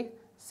property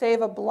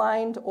save a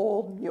blind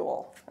old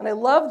mule. And I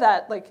love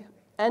that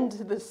end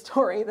to the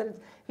story, that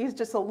he's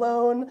just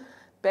alone,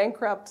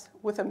 bankrupt,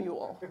 with a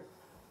mule.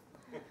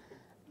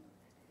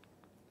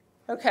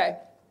 Okay.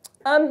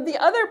 The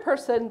other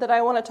person that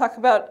I want to talk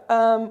about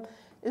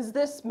is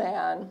this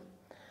man.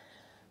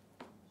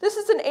 This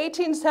is an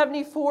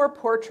 1874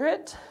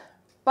 portrait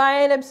by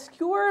an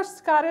obscure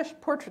Scottish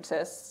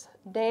portraitist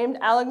named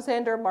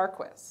Alexander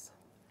Marquis.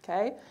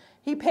 Okay?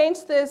 He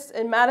paints this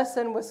in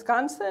Madison,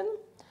 Wisconsin.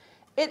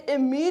 It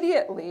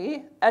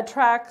immediately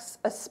attracts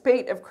a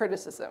spate of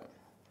criticism.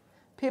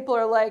 People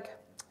are like,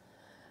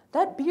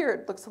 that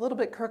beard looks a little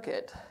bit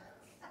crooked.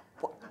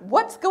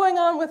 What's going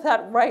on with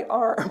that right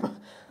arm?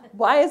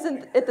 Why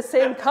isn't it the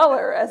same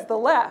color as the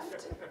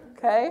left?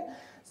 Okay?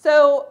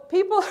 So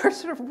people are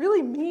sort of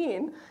really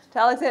mean to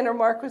Alexander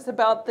Marquis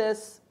about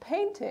this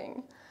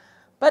painting.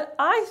 But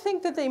I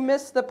think that they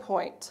miss the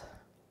point,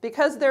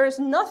 because there is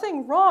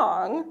nothing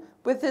wrong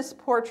with this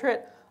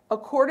portrait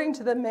according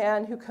to the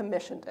man who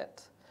commissioned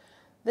it.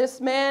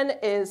 This man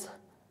is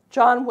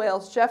John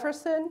Wales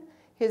Jefferson.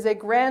 He's a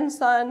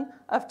grandson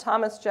of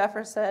Thomas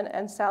Jefferson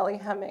and Sally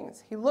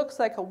Hemings. He looks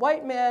like a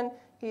white man.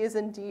 He is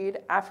indeed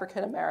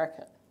African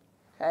American.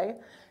 Okay?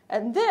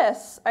 And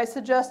this, I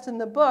suggest in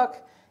the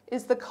book,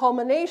 is the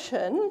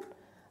culmination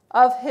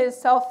of his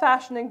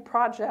self-fashioning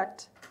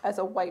project as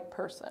a white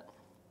person.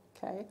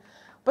 Okay?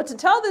 But to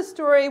tell this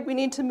story, we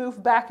need to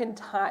move back in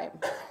time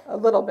a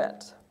little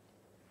bit.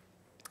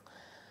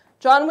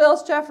 John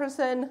Wales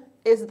Jefferson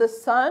is the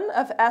son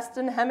of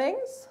Eston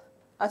Hemings,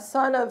 a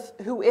son of,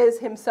 who is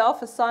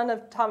himself a son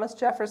of Thomas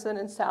Jefferson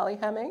and Sally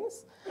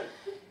Hemings.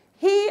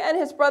 He and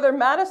his brother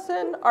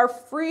Madison are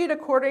freed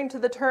according to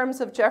the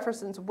terms of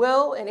Jefferson's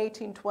will in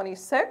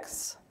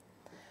 1826.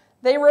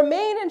 They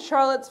remain in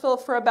Charlottesville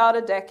for about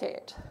a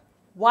decade.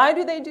 Why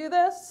do they do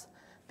this?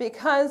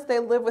 Because they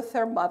live with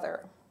their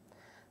mother.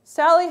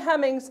 Sally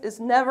Hemings is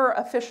never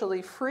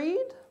officially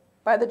freed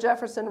by the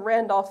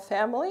Jefferson-Randolph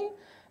family,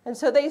 and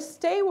so they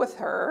stay with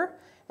her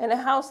in a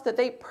house that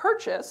they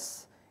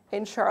purchase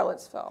in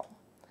Charlottesville.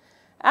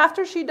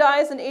 After she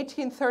dies in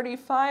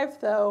 1835,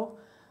 though,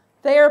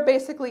 they are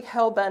basically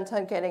hell-bent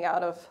on getting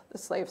out of the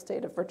slave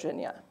state of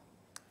Virginia.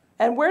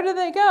 And where do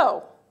they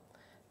go?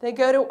 They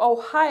go to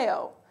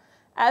Ohio,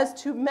 as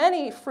to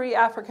many free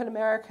African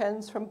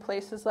Americans from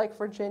places like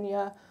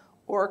Virginia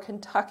or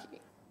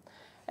Kentucky.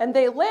 And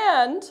they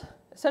land,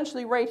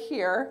 essentially right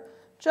here,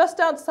 just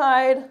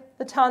outside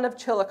the town of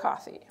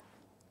Chillicothe.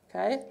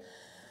 Okay?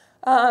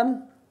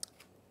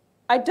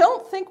 I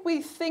don't think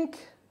we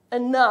think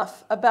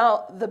enough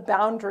about the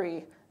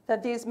boundary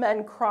that these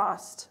men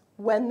crossed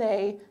when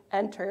they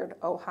entered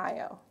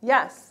Ohio.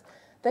 Yes,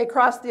 they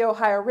crossed the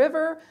Ohio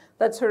River,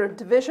 that sort of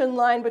division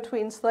line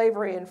between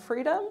slavery and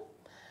freedom.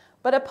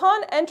 But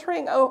upon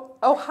entering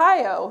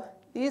Ohio,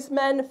 these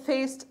men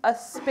faced a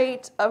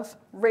spate of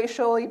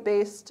racially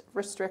based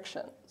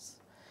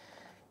restrictions.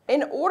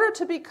 In order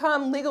to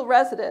become legal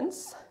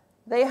residents,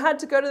 they had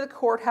to go to the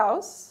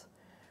courthouse,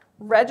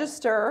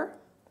 register,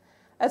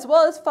 as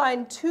well as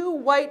find 2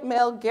 white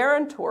male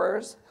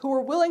guarantors who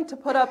were willing to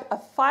put up a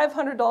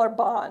 $500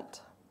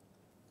 bond.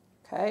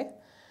 Okay?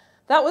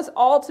 That was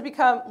all to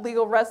become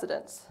legal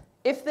residents.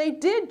 If they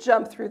did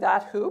jump through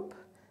that hoop,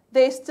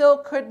 they still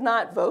could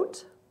not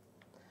vote,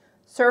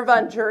 serve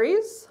on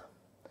juries,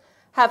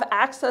 have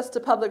access to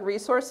public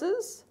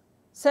resources,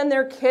 send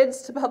their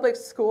kids to public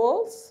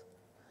schools,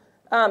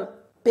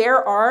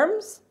 bear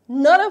arms.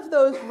 None of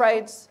those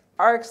rights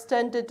are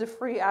extended to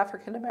free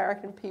African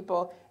American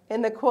people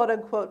in the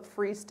quote-unquote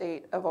free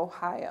state of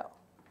Ohio.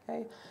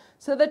 Okay?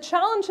 So the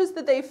challenges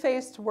that they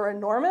faced were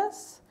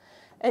enormous,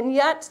 and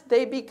yet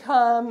they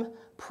become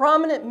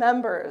prominent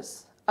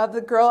members of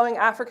the growing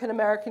African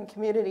American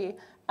community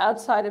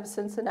outside of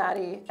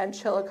Cincinnati and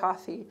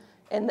Chillicothe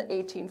in the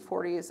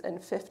 1840s and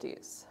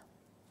 50s.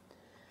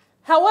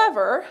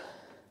 However,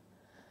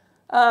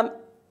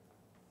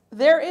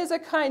 there is a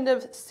kind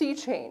of sea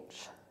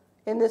change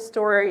in this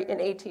story in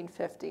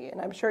 1850,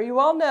 and I'm sure you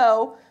all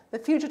know the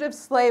Fugitive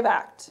Slave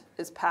Act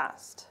is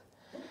passed.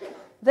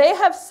 They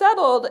have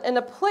settled in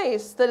a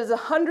place that is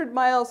 100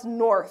 miles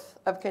north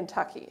of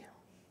Kentucky.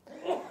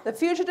 The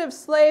Fugitive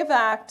Slave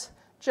Act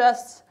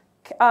just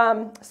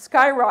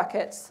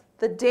skyrockets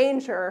the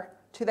danger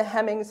to the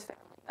Hemings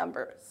family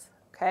members.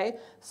 Okay?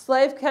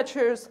 Slave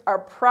catchers are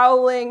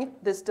prowling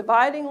this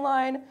dividing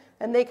line,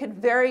 and they could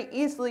very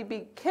easily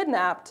be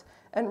kidnapped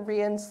and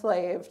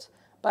re-enslaved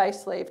by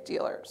slave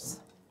dealers.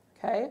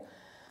 Okay?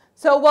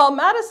 So while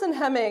Madison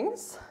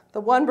Hemings, the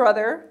one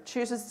brother,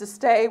 chooses to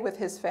stay with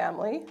his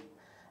family,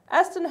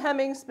 Eston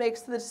Hemings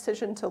makes the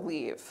decision to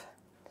leave.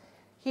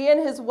 He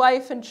and his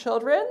wife and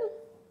children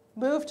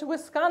moved to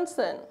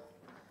Wisconsin,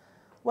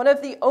 one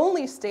of the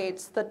only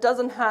states that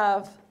doesn't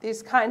have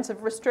these kinds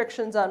of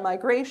restrictions on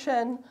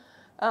migration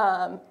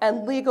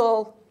and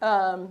legal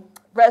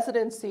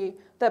residency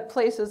that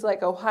places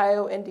like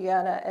Ohio,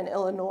 Indiana, and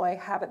Illinois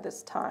have at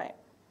this time.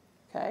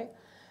 Okay?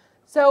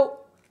 So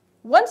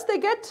once they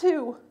get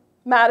to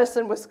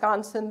Madison,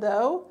 Wisconsin,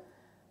 though,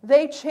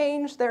 they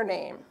change their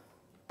name.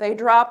 They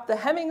drop the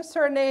Hemings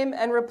surname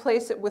and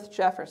replace it with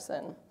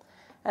Jefferson.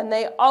 And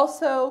they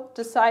also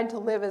decide to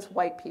live as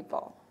white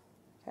people.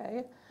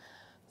 Okay?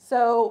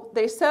 So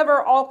they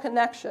sever all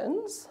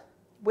connections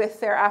with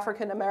their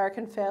African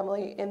American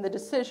family in the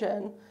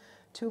decision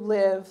to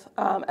live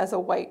as a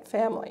white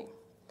family.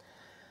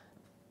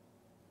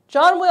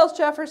 John Wales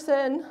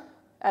Jefferson,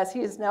 as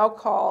he is now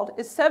called,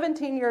 is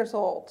 17 years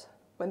old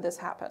when this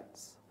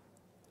happens.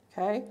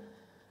 Okay?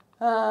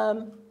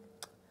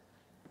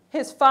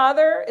 His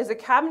father is a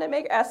cabinet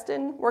maker.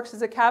 Eston works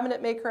as a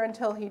cabinet maker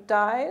until he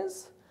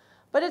dies.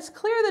 But it's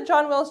clear that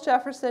John Wales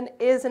Jefferson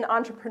is an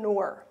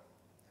entrepreneur,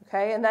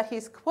 okay, and that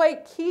he's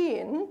quite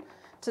keen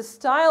to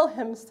style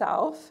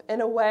himself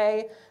in a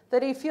way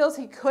that he feels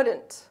he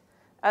couldn't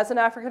as an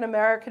African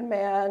American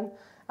man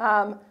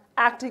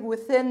acting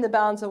within the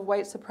bounds of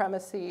white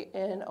supremacy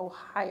in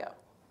Ohio.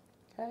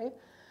 Okay?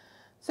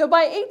 So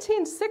by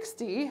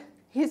 1860,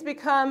 he's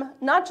become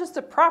not just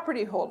a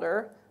property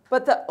holder,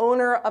 but the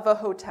owner of a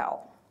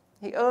hotel.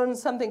 He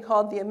owns something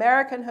called the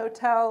American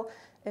Hotel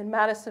in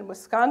Madison,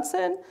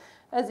 Wisconsin.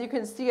 As you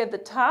can see at the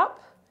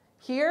top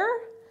here,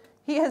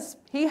 he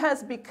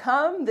has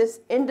become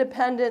this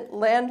independent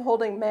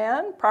land-holding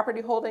man,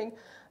 property-holding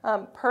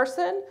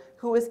person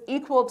who is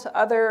equal to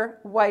other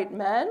white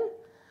men.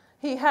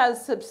 He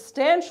has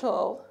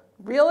substantial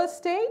real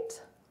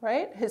estate,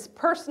 right? His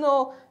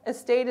personal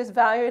estate is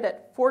valued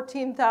at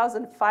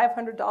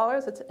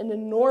 $14,500. It's an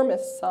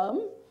enormous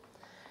sum.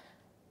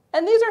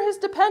 And these are his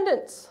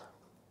dependents,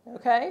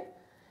 okay?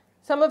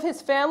 Some of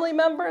his family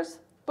members,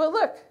 but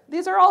look,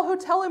 these are all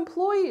hotel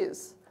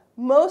employees.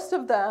 Most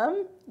of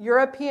them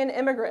European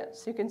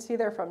immigrants. You can see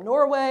they're from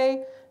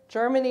Norway,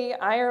 Germany,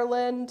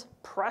 Ireland,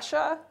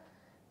 Prussia,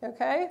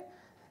 okay?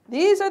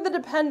 These are the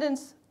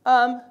dependents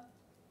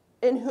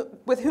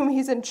with whom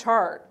he's in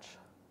charge.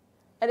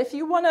 And if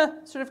you want to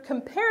sort of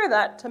compare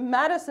that to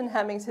Madison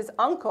Hemings, his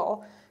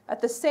uncle,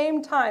 at the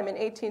same time in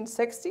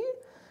 1860,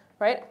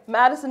 right?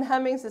 Madison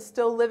Hemings is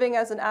still living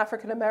as an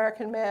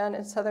African-American man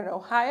in southern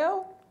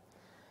Ohio.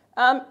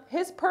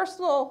 His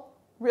personal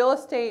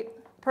estate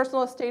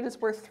is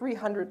worth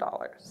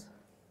 $300,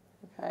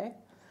 okay?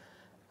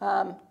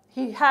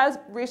 He has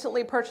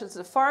recently purchased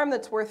a farm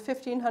that's worth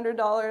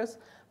 $1,500,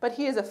 but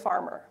he is a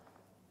farmer,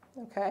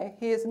 okay?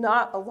 He is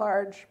not a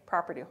large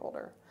property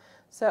holder.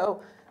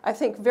 So I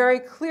think very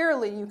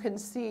clearly you can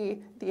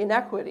see the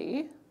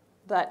inequity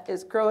that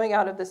is growing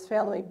out of this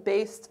family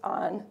based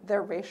on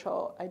their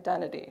racial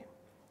identity.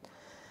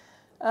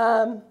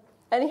 And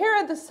here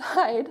at the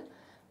side,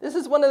 this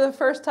is one of the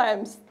first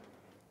times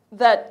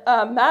that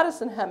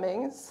Madison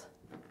Hemings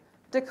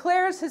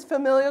declares his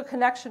familial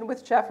connection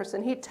with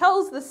Jefferson. He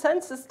tells the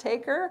census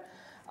taker,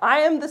 "I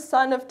am the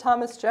son of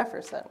Thomas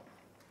Jefferson."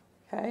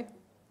 Okay?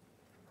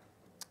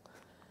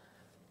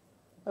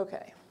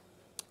 Okay.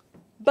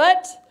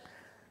 But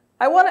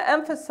I want to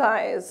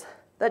emphasize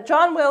that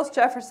John Wales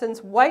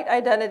Jefferson's white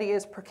identity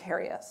is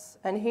precarious,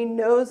 and he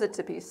knows it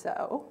to be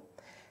so,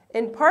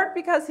 in part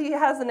because he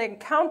has an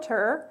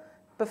encounter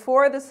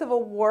before the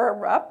Civil War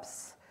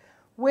erupts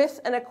with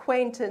an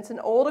acquaintance, an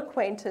old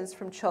acquaintance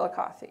from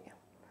Chillicothe.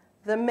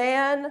 The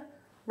man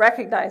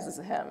recognizes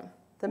him.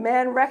 The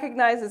man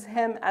recognizes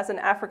him as an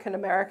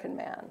African-American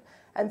man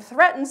and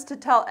threatens to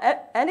tell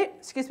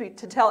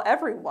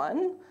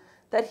everyone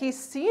that he's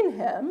seen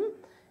him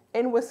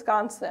in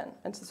Wisconsin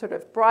and to sort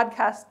of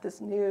broadcast this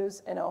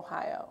news in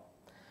Ohio.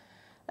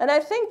 And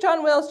I think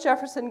John Wales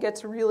Jefferson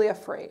gets really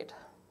afraid.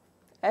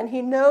 And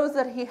he knows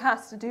that he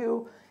has to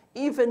do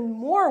even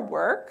more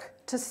work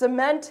to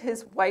cement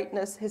his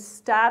whiteness, his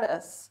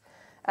status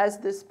as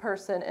this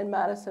person in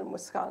Madison,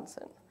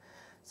 Wisconsin.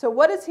 So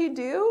what does he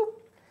do?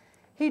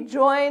 He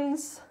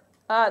joins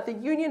the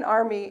Union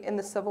Army in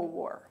the Civil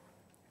War.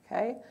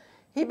 Okay?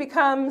 He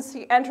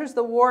enters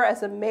the war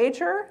as a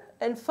major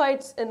and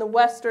fights in the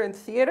Western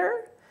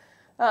Theater.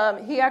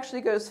 He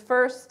actually goes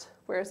first,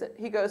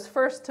 He goes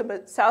first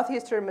to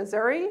southeastern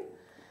Missouri.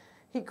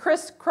 He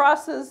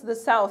crisscrosses the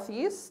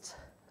Southeast,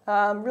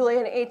 really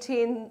in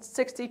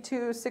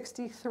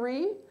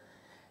 1862-63.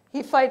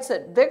 He fights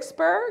at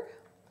Vicksburg.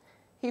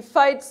 He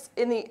fights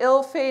in the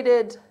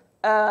ill-fated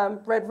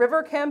Red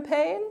River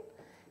Campaign.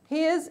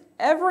 He is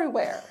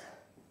everywhere,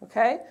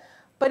 okay?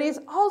 But he's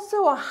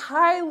also a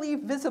highly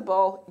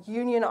visible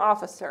Union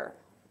officer,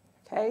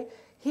 okay?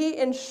 He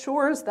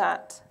ensures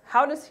that.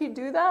 How does he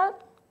do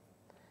that?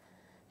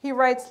 He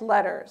writes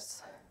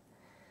letters.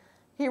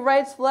 He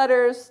writes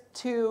letters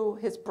to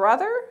his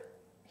brother.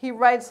 He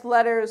writes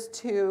letters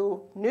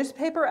to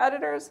newspaper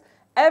editors.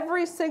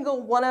 Every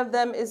single one of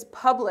them is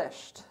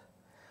published.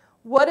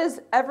 What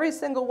does every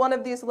single one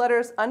of these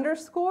letters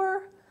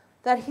underscore?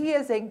 That he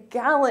is a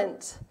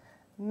gallant,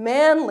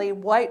 manly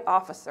white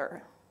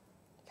officer.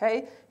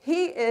 Okay?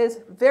 He is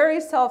very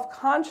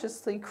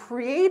self-consciously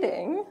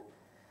creating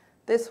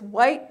this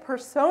white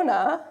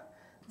persona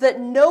that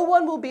no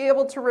one will be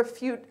able to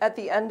refute at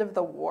the end of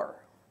the war.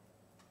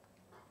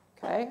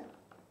 Okay?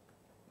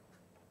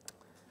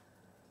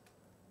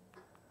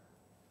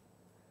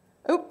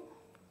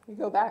 We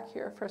go back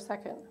here for a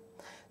second.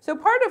 So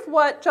part of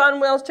what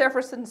John Wales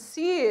Jefferson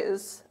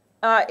sees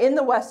in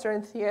the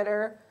Western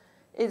Theater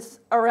is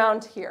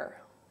around here.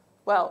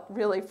 Well,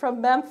 really, from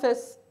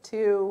Memphis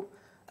to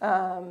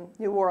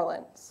New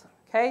Orleans.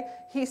 Okay?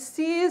 He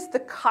sees the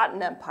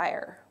Cotton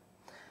Empire,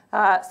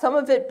 some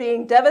of it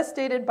being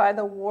devastated by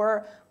the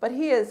war, but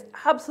he is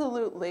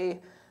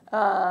absolutely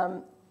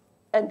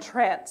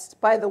entranced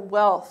by the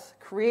wealth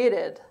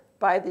created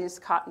by these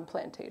cotton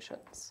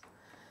plantations.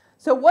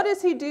 So what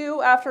does he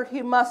do after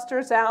he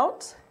musters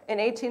out in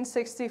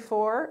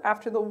 1864,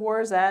 after the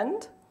war's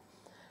end?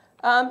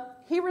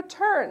 He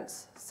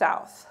returns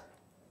south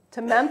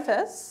to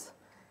Memphis,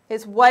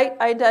 his white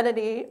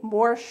identity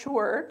more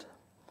assured.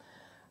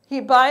 He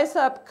buys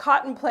up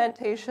cotton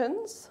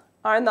plantations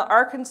on the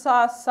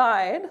Arkansas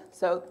side.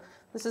 So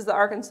this is the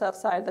Arkansas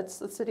side, that's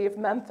the city of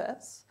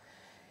Memphis.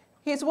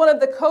 He's one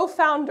of the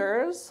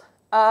co-founders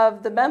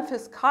of the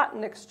Memphis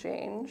Cotton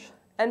Exchange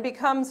and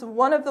becomes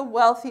one of the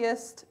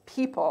wealthiest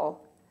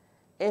people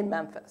in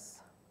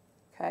Memphis.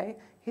 okay?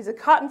 He's a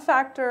cotton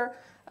factor,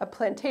 a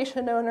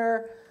plantation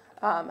owner,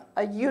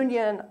 a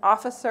Union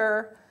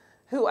officer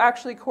who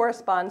actually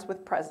corresponds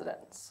with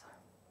presidents,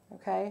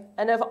 okay?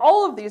 And of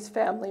all of these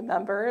family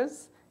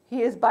members,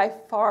 he is by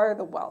far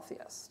the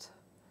wealthiest.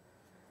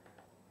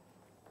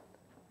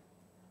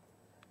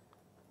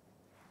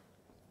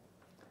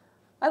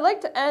 I'd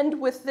like to end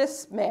with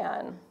this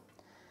man.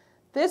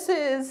 This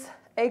is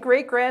a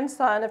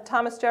great-grandson of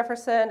Thomas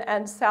Jefferson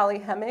and Sally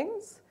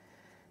Hemings.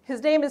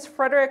 His name is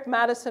Frederick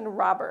Madison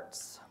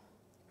Roberts.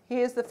 He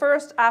is the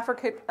first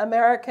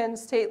African-American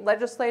state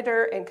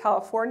legislator in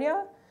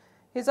California.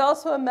 He's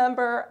also a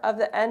member of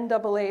the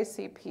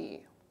NAACP.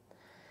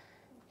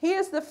 He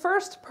is the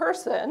first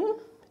person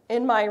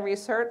in my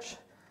research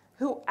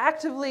who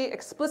actively,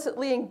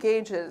 explicitly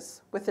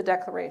engages with the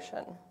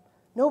Declaration.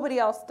 Nobody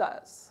else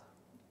does,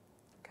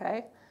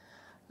 okay?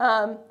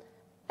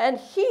 And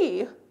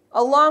he,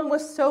 along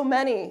with so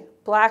many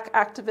Black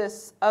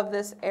activists of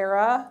this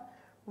era,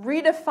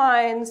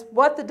 redefines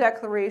what the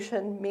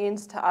Declaration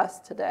means to us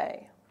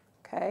today,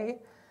 okay?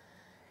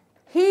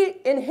 He,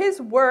 in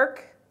his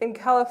work in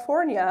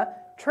California,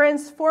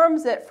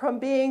 transforms it from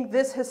being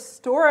this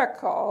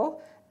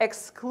historical,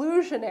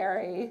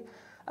 exclusionary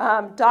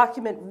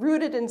document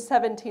rooted in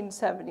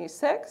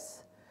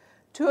 1776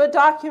 to a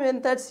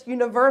document that's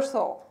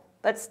universal,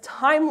 that's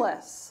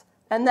timeless,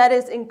 and that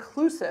is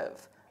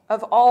inclusive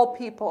of all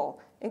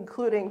people,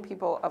 including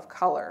people of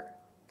color,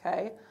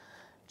 okay?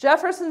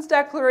 Jefferson's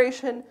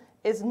Declaration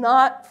is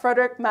not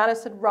Frederick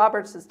Madison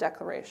Roberts'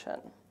 Declaration.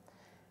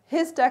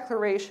 His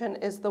declaration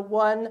is the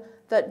one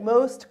that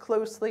most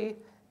closely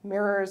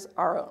mirrors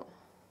our own.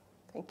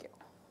 Thank you.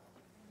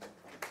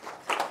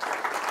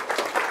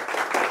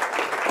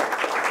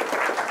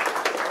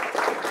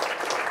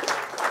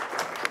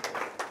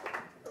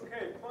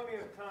 Okay, plenty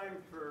of time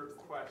for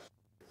questions.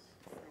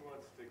 Who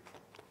wants to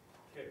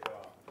kick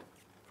off?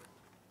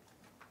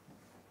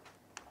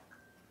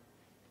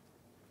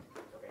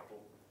 Okay, cool.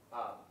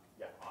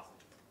 Yeah, awesome.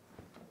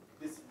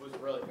 This was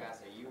really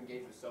fascinating. You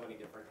engaged with so many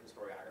different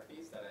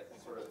historiographies that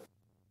I sort of,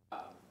 here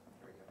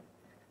we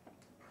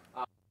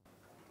go.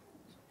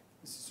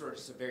 This is sort of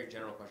just a very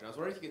general question. I was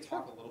wondering if you could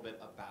talk a little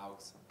bit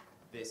about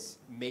this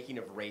making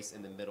of race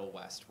in the Middle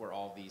West, where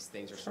all these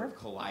things are sort of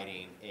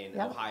colliding in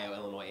Ohio,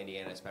 Illinois,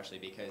 Indiana, especially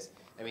because,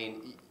 I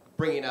mean,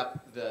 bringing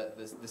up the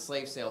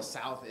slave sale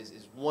south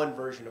is one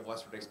version of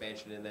westward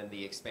expansion, and then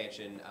the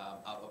expansion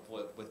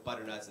with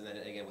butternuts, and then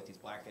again with these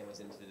Black families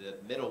into the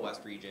Middle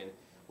West region,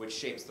 which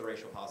shapes the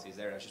racial policies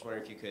there. And I was just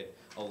wondering if you could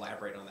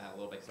elaborate on that a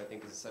little bit, because I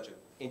think this is such an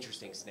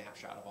interesting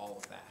snapshot of all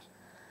of that.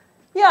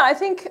 Yeah, I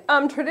think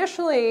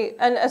traditionally,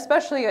 and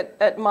especially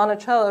at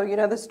Monticello, you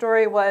know, the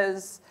story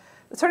was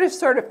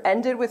sort of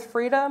ended with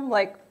freedom.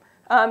 Like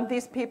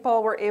these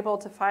people were able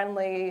to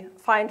finally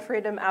find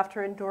freedom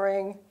after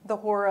enduring the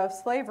horror of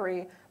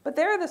slavery. But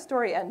there the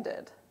story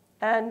ended.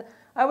 And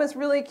I was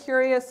really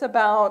curious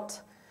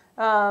about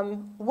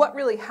what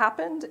really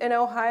happened in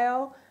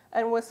Ohio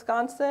and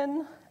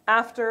Wisconsin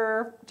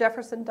after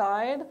Jefferson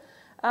died,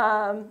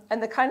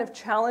 and the kind of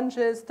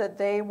challenges that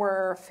they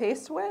were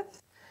faced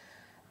with.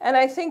 And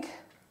I think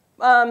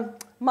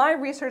my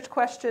research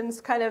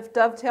questions kind of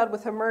dovetailed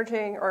with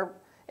emerging or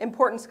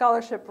important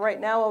scholarship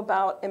right now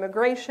about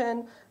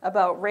immigration,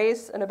 about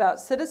race, and about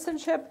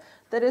citizenship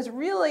that is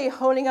really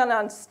honing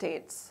on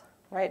states,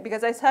 right?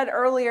 Because I said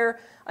earlier,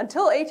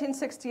 until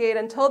 1868,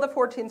 until the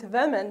 14th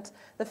Amendment,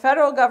 the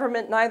federal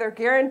government neither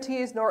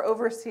guarantees nor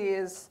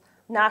oversees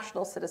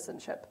national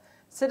citizenship.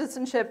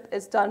 Citizenship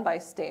is done by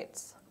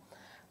states.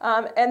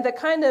 And the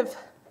kind of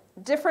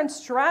different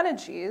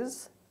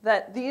strategies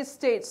that these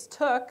states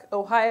took,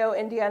 Ohio,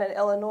 Indiana, and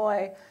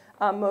Illinois,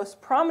 most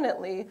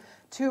prominently,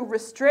 to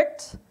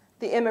restrict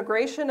the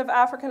immigration of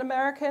African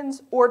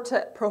Americans or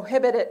to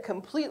prohibit it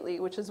completely,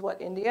 which is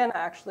what Indiana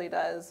actually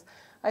does,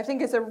 I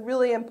think is a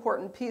really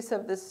important piece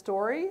of this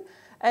story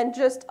and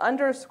just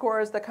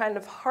underscores the kind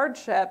of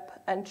hardship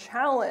and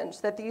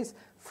challenge that these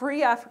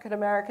free African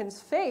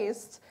Americans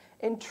faced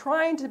in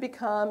trying to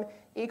become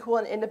equal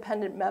and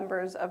independent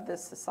members of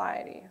this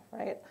society,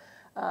 right?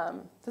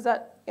 Does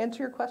that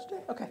answer your question?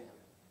 Okay.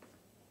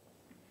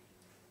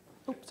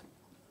 Oops.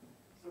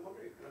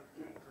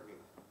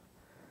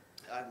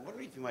 I'm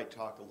wondering if you might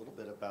talk a little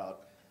bit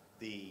about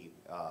the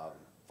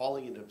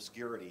falling into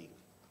obscurity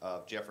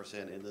of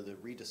Jefferson and the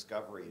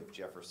rediscovery of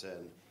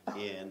Jefferson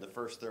in the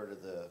first third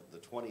of the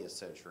 20th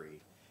century.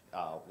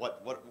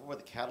 What were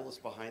the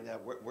catalysts behind that?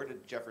 Where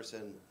did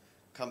Jefferson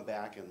come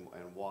back and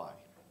why?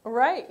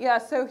 Right, yeah,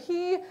 so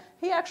he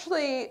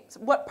actually,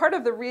 what part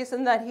of the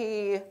reason that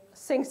he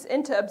sinks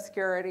into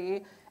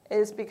obscurity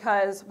is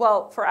because,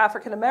 well, for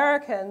African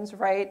Americans,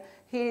 right,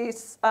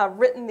 he's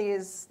written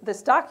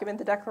this document,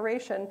 the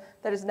Declaration,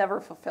 that is never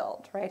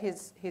fulfilled, right?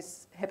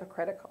 He's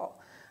hypocritical.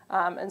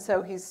 And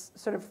so he's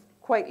sort of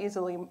quite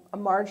easily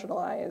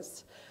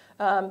marginalized.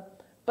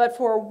 But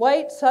for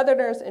white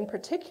Southerners in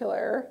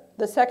particular,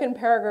 the second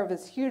paragraph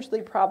is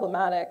hugely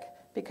problematic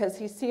because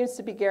he seems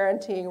to be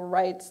guaranteeing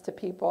rights to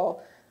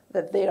people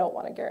that they don't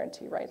want to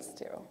guarantee rights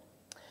to.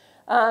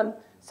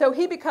 So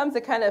he becomes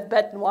a kind of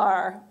bête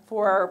noire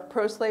for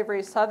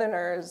pro-slavery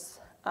Southerners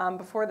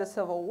before the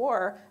Civil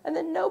War, and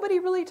then nobody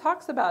really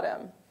talks about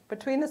him.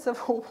 Between the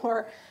Civil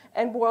War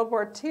and World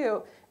War II,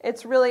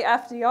 it's really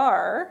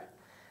FDR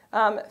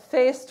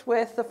faced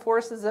with the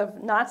forces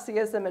of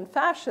Nazism and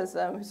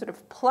fascism who sort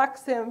of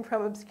plucks him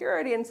from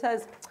obscurity and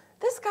says,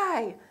 this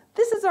guy,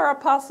 this is our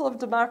apostle of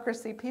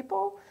democracy,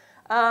 people.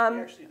 He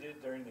actually did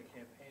it during the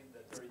campaign, the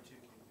 32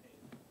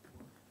 campaign.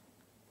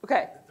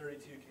 Okay. The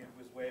 32 campaign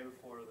was way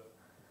before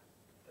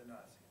the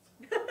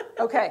Nazis.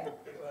 Okay.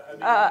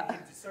 I mean,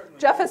 he certainly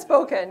Jeff has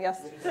spoken,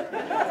 yes.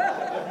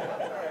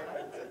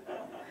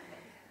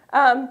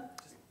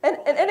 In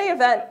any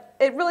event,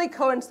 it really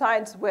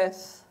coincides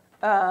with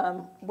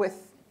well,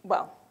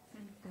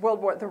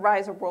 the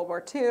rise of World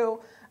War II.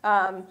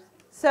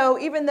 So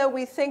even though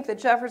we think that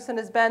Jefferson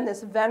has been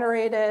this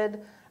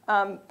venerated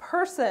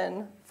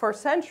person for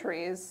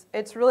centuries,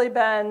 it's really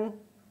been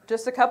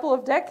just a couple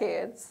of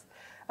decades,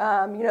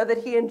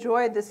 that he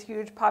enjoyed this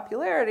huge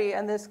popularity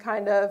and this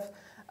kind of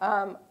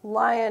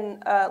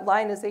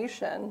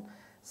lionization.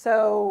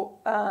 So,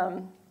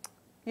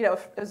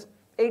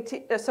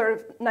 it was sort of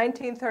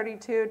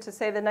 1932 to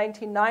say the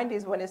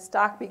 1990s when his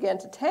stock began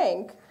to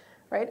tank,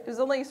 right? It was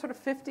only sort of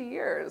 50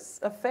 years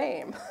of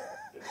fame.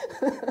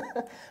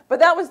 But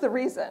that was the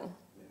reason.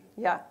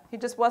 Yeah, he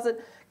just wasn't,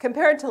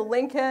 compared to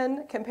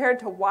Lincoln, compared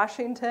to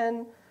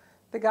Washington,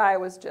 the guy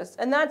was just,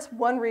 and that's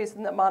one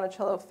reason that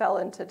Monticello fell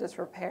into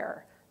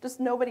disrepair. Just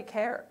nobody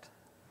cared.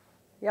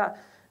 Yeah,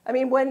 I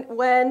mean,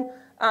 when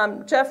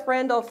Jeff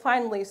Randolph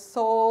finally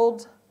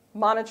sold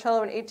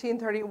Monticello in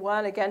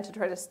 1831, again, to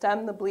try to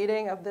stem the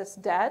bleeding of this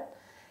debt,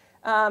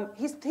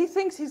 he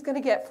thinks he's going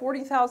to get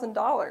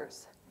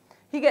 $40,000.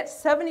 He gets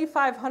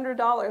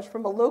 $7,500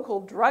 from a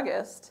local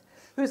druggist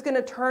who's going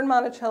to turn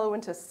Monticello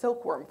into a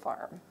silkworm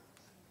farm.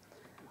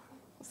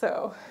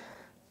 So.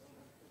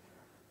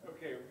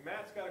 Okay,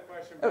 Matt's got a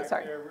question back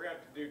sorry. there. We're going to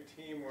have to do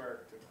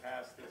teamwork to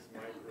pass this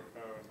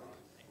microphone.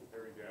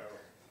 There we go.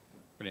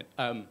 Brilliant.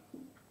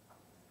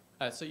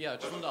 So yeah, I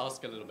just wanted to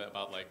ask a little bit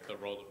about like the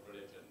role of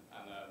religion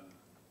and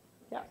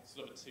Yeah.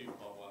 sort of a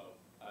two-part one.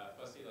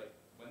 Firstly, like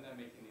when they're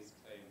making these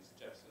claims,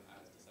 Jefferson and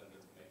his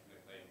descendants are making a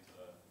claim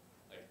to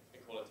like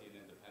equality and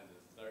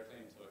independence. Is there a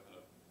claim to a kind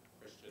of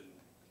Christian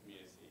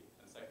community?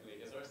 And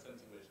secondly, is there a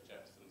sense in which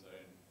Jefferson's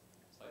own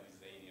slightly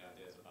zany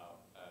ideas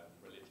about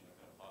religion are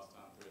kind of passed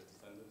down through his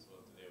descendants, or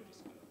do they all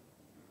just kind of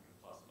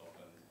pass it off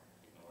and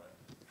ignore it?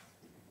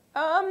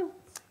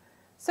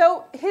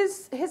 So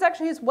his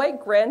white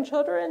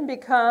grandchildren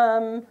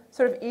become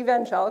sort of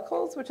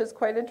evangelicals, which is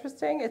quite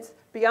interesting. It's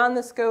beyond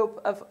the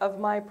scope of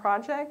my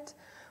project.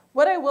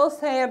 What I will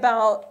say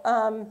about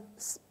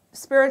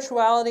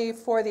spirituality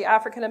for the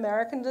African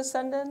American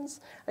descendants,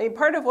 I mean,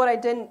 part of what I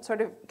didn't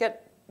sort of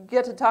get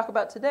to talk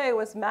about today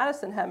was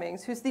Madison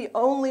Hemings, who's the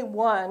only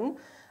one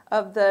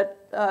of the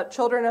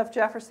children of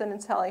Jefferson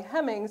and Sally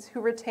Hemings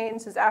who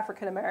retains his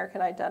African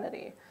American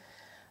identity.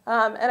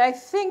 And I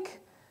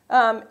think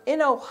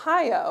in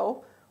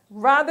Ohio,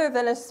 rather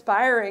than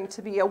aspiring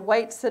to be a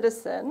white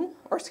citizen,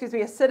 or excuse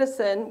me, a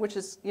citizen, which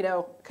is,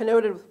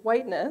 connoted with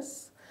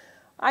whiteness,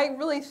 I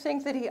really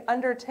think that he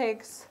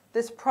undertakes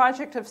this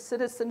project of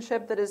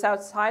citizenship that is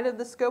outside of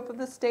the scope of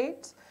the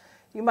state.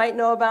 You might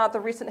know about the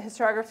recent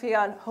historiography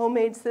on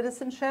homemade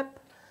citizenship,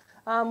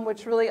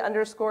 which really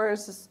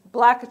underscores this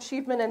Black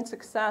achievement and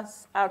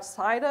success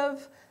outside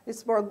of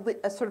these more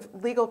sort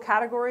of legal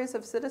categories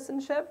of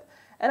citizenship.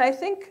 And I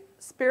think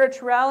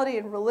spirituality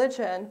and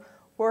religion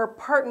were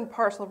part and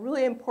parcel,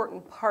 really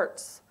important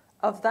parts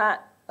of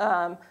that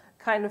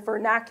kind of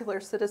vernacular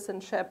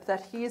citizenship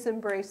that he's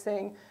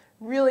embracing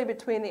really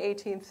between the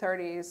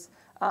 1830s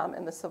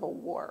and the Civil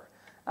War.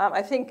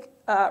 I think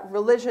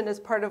religion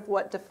is part of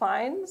what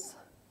defines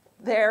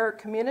their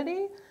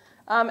community.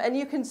 And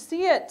you can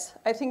see it,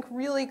 I think,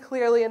 really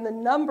clearly in the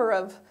number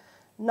of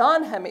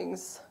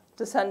non-Hemings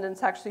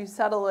descendants actually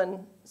settle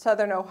in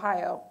southern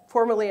Ohio,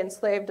 formerly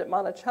enslaved at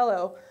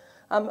Monticello.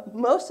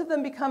 Most of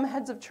them become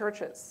heads of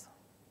churches,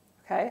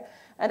 okay?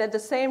 And at the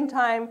same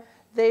time,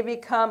 they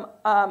become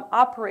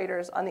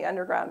operators on the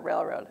Underground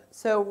Railroad.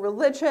 So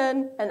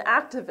religion and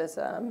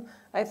activism,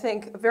 I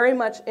think, very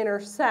much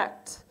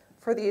intersect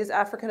for these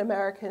African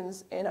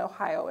Americans in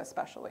Ohio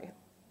especially.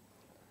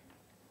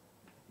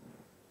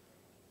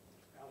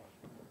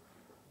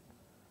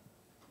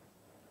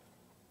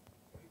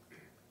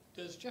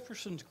 Does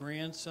Jefferson's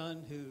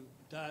grandson, who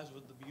dies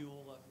with the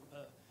mule,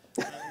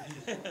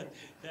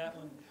 that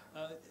one,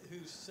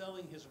 who's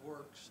selling his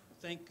works,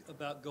 think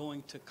about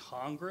going to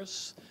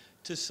Congress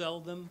to sell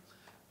them?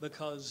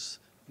 Because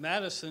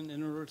Madison,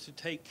 in order to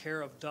take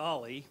care of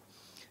Dolly,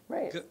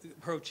 Right.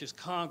 approaches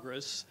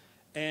Congress,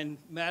 and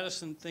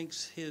Madison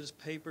thinks his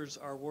papers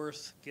are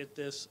worth, get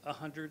this,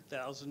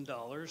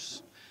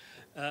 $100,000,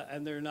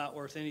 and they're not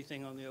worth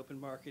anything on the open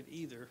market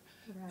either.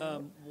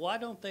 Right. Why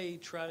don't they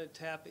try to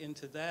tap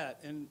into that?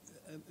 And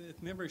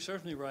if memory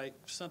serves me right,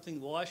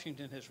 something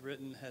Washington has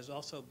written has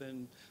also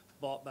been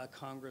bought by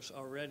Congress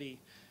already.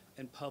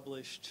 and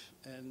published,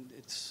 and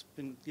it's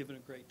been given a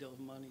great deal of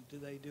money. Do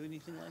they do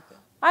anything like that?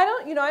 I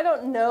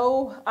don't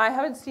know. I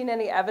haven't seen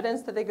any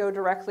evidence that they go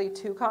directly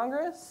to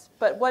Congress.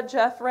 But what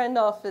Jeff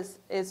Randolph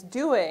is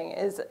doing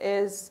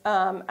is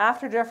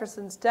after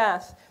Jefferson's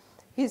death,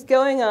 he's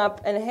going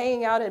up and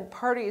hanging out in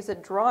parties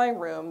at drawing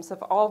rooms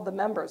of all the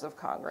members of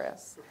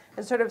Congress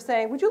and sort of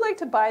saying, would you like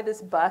to buy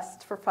this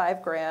bust for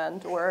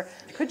 $5,000? Or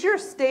could your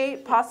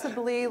state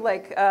possibly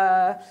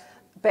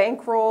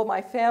bankroll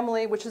my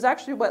family, which is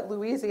actually what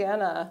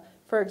Louisiana,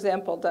 for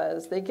example,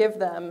 does. They give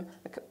them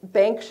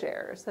bank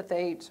shares that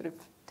they sort of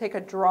take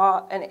an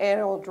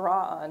annual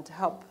draw on to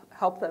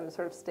help them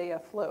sort of stay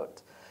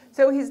afloat.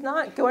 So he's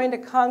not going to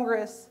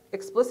Congress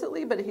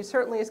explicitly, but he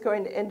certainly is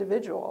going to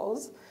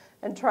individuals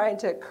and trying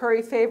to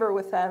curry favor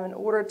with them in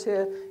order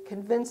to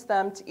convince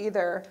them to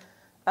either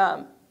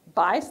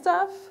buy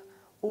stuff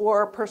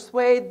or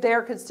persuade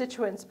their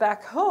constituents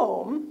back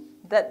home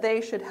that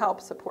they should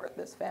help support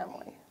this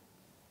family.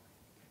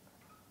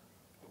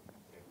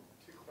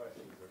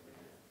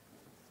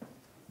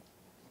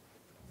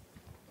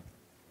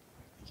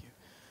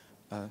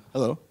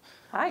 Hello.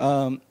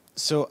 Hi.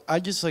 So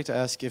I'd just like to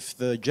ask if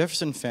the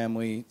Jefferson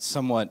family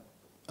somewhat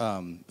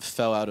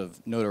fell out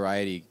of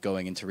notoriety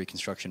going into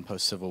Reconstruction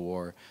post-Civil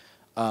War,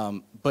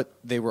 but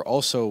they were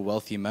also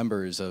wealthy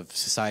members of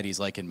societies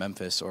like in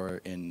Memphis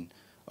or in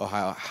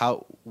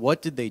Ohio.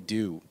 What did they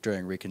do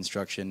during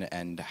Reconstruction,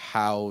 and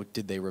how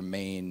did they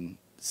remain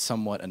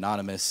somewhat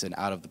anonymous and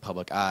out of the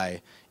public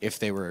eye if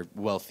they were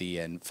wealthy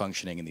and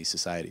functioning in these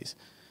societies?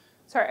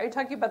 Sorry, are you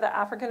talking about the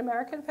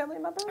African-American family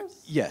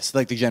members? Yes,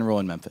 like the general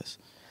in Memphis.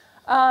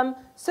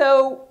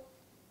 So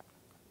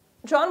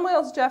John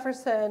Wales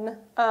Jefferson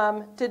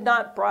did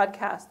not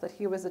broadcast that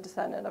he was a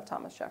descendant of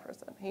Thomas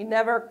Jefferson. He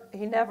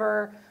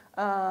never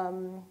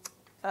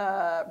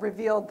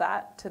revealed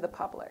that to the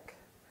public.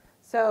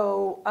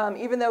 So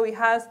even though he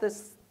has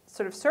this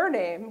sort of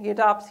surname, he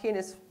and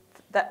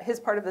his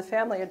part of the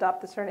family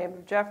adopt the surname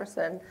of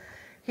Jefferson.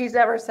 He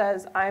never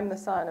says, I'm the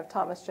son of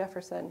Thomas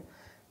Jefferson,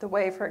 the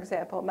way, for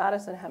example,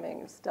 Madison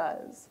Hemings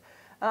does.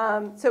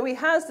 So he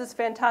has this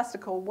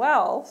fantastical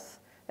wealth,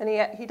 and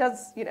he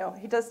does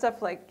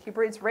stuff like he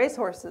breeds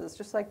racehorses,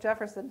 just like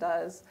Jefferson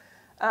does,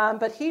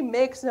 but he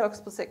makes no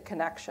explicit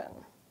connection.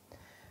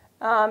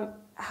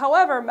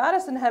 However,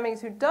 Madison Hemings,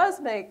 who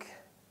does make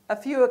a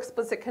few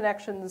explicit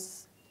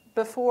connections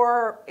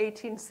before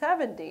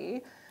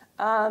 1870,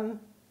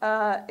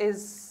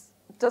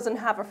 doesn't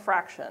have a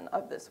fraction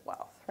of this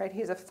wealth, right?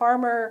 He's a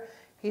farmer,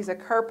 he's a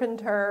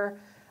carpenter.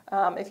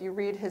 If you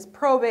read his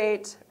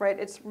probate, right,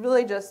 it's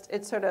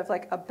sort of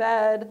like a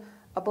bed,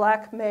 a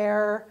black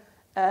mare,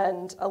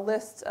 and a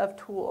list of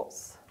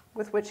tools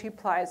with which he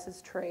plies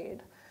his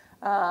trade.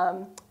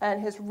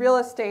 And his real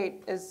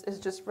estate is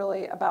just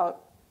really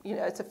about,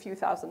 it's a few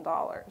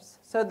 $1,000s.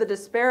 So the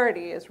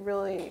disparity is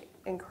really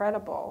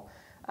incredible.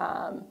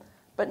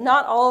 But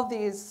not all of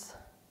these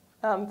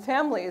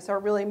families are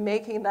really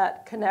making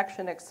that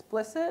connection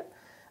explicit.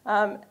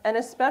 And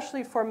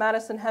especially for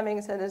Madison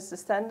Hemings and his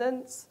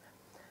descendants,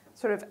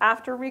 sort of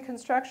after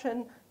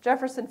Reconstruction,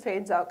 Jefferson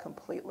fades out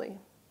completely.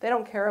 They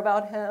don't care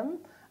about him.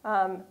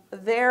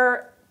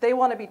 They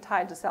want to be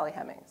tied to Sally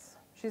Hemings.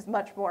 She's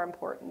much more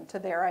important to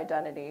their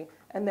identity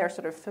and their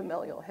sort of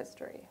familial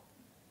history.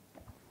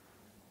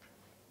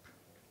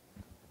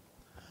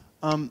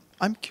 I'm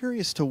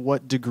curious to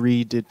what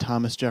degree did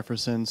Thomas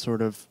Jefferson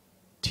sort of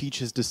teach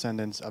his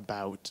descendants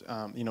about,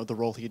 the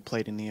role he had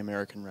played in the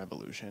American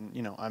Revolution.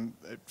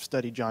 I've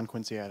studied John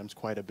Quincy Adams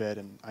quite a bit,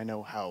 and I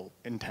know how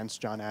intense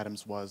John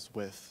Adams was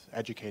with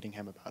educating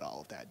him about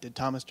all of that. Did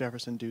Thomas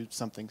Jefferson do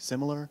something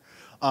similar,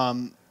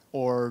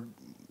 or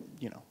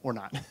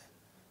not?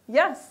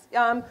 Yes.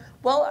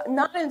 Well,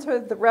 not in sort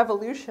of the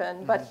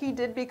revolution, but he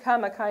did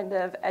become a kind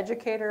of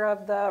educator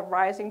of the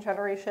rising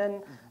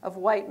generation of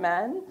white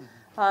men,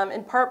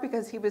 in part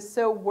because he was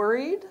so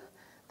worried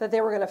that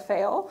they were going to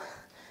fail.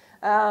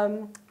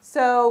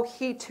 So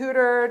he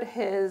tutored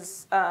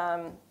his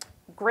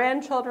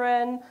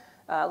grandchildren,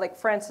 like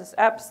Francis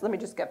Epps. Let me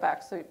just get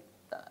back to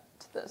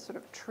the sort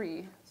of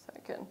tree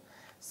second.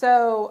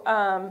 So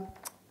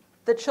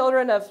the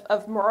children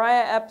of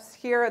Mariah Epps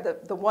here,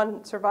 the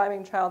one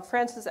surviving child,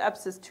 Francis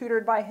Epps, is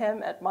tutored by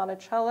him at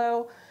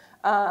Monticello.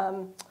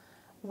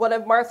 One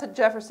of Martha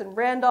Jefferson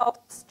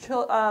Randolph's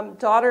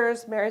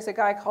daughters marries a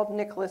guy called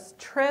Nicholas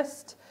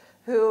Trist,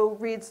 who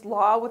reads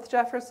law with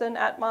Jefferson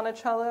at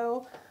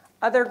Monticello.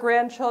 Other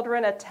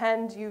grandchildren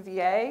attend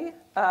UVA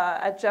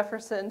at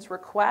Jefferson's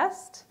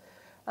request.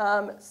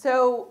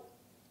 So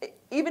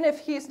even if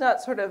he's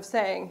not sort of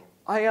saying,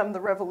 I am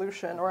the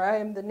revolution or I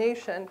am the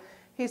nation,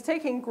 he's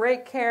taking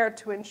great care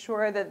to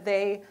ensure that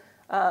they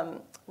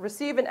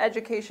receive an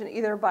education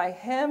either by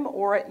him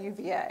or at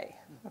UVA.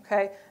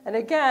 Okay? And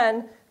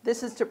again,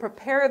 this is to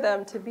prepare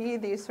them to be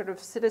these sort of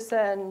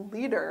citizen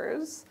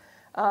leaders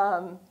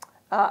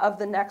of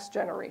the next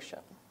generation.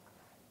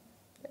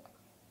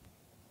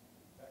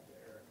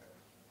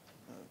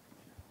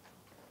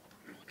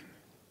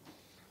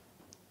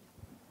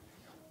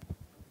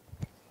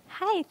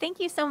 Hi, thank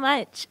you so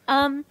much.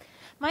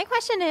 My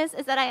question is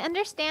that I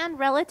understand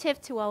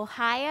relative to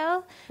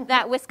Ohio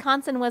that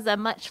Wisconsin was a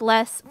much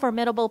less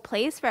formidable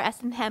place for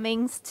S.N.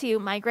 Hemings to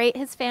migrate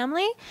his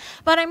family.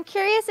 But I'm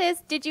curious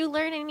did you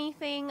learn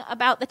anything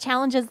about the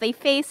challenges they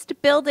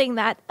faced building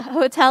that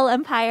hotel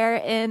empire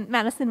in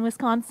Madison,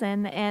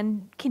 Wisconsin?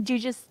 And could you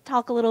just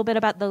talk a little bit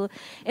about the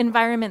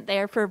environment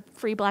there for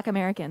free Black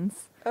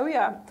Americans? Oh,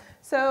 yeah.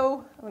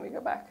 So let me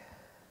go back.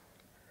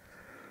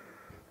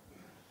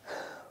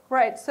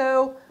 Right,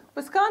 so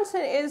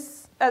Wisconsin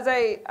is, as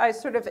I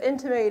sort of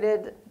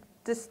intimated,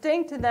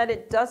 distinct in that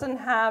it doesn't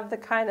have the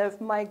kind of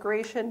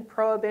migration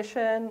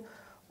prohibition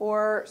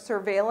or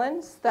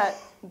surveillance that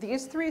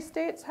these three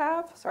states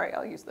have. Sorry,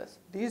 I'll use this.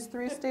 These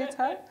three states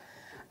have.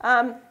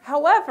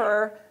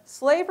 However,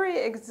 slavery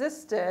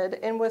existed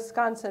in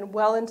Wisconsin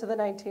well into the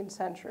 19th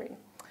century.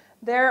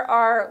 There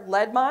are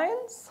lead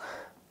mines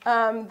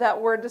that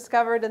were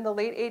discovered in the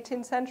late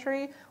 18th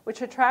century,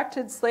 which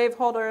attracted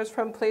slaveholders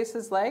from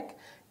places like,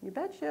 you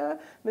betcha,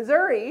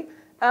 Missouri,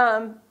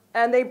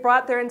 and they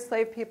brought their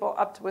enslaved people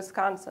up to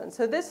Wisconsin.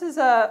 So this is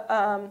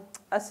a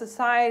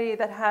society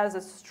that has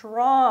a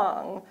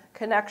strong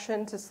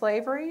connection to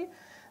slavery.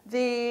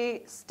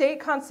 The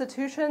state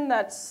constitution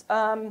that's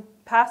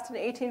passed in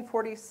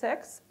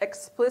 1846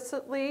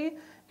 explicitly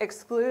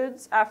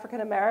excludes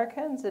African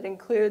Americans. It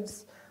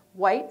includes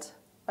white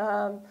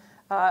in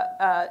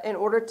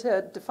order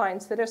to define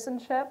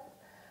citizenship.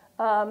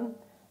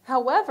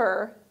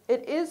 However,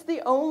 it is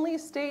the only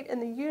state in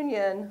the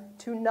Union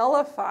to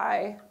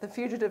nullify the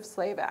Fugitive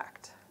Slave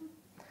Act.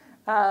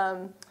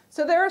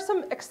 So there are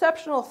some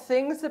exceptional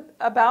things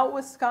about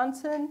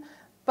Wisconsin,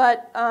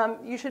 but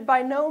you should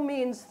by no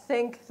means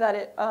think that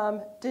it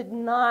did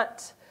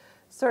not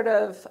sort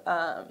of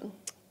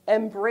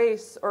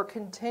embrace or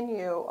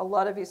continue a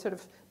lot of these sort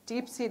of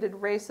deep-seated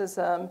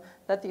racism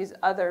that these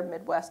other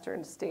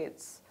Midwestern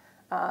states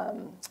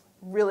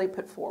really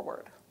put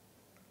forward.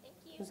 Thank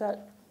you. Is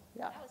that,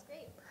 yeah. That was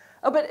great.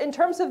 Oh, but in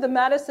terms of the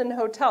Madison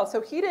Hotel,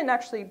 so he didn't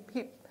actually,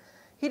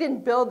 he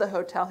didn't build the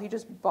hotel, he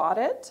just bought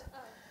it.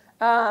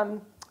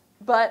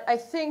 But I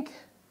think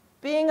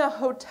being a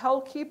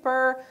hotel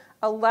keeper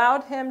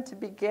allowed him to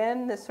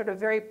begin this sort of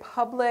very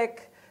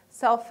public,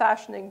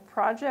 self-fashioning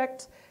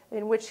project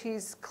in which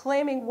he's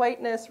claiming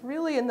whiteness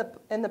really in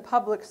the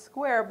public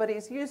square, but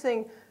he's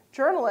using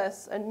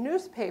journalists and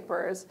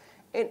newspapers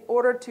in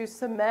order to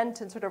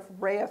cement and sort of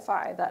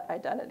reify that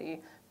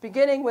identity,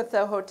 beginning with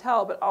the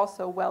hotel, but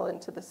also well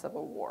into the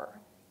Civil War.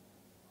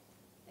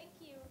 Thank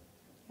you.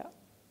 Yeah.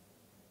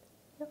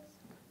 Yes.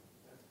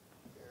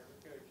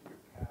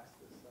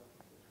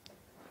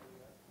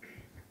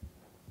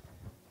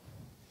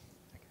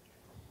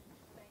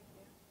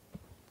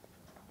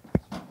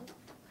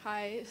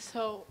 Hi,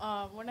 so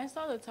when I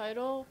saw the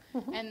title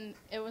and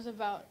it was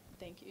about,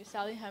 thank you,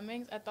 Sally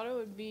Hemings, I thought it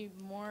would be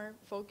more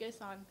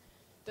focused on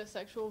the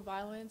sexual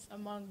violence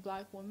among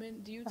Black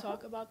women. Do you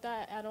talk about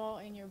that at all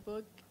in your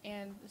book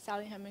and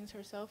Sally Hemings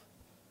herself?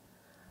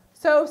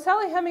 So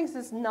Sally Hemings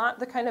is not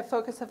the kind of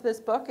focus of this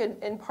book,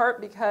 in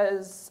part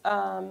because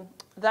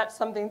that's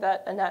something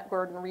that Annette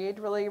Gordon-Reed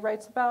really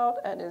writes about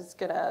and is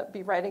going to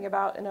be writing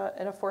about in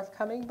a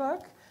forthcoming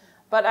book.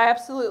 But I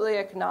absolutely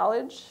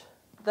acknowledge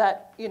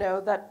that, you know,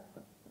 that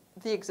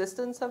the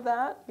existence of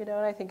that, you know,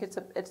 and I think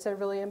it's a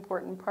really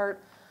important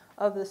part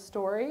of the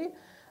story.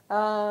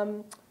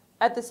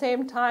 At the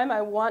same time, I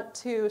want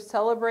to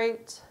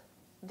celebrate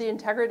the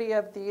integrity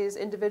of these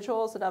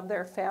individuals and of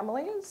their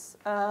families.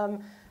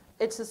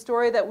 It's a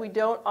story that we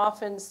don't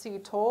often see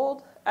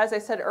told. As I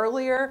said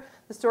earlier,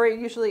 the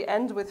story usually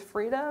ends with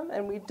freedom,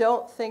 and we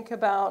don't think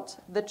about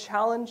the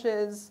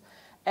challenges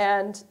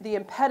and the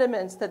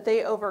impediments that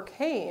they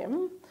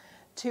overcame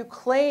to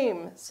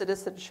claim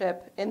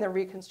citizenship in the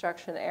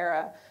Reconstruction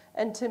era.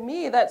 And to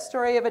me, that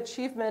story of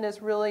achievement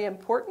is really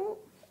important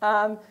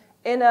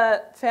in a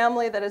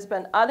family that has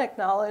been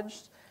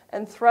unacknowledged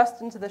and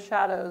thrust into the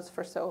shadows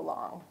for so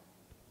long.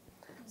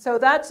 So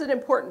that's an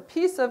important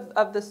piece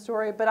of the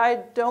story, but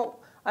I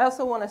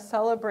also want to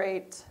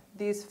celebrate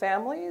these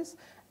families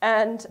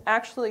and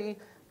actually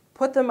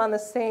put them on the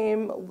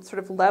same sort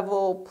of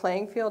level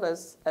playing field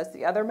as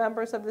the other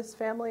members of this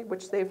family,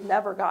 which they've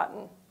never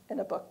gotten in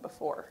a book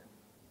before.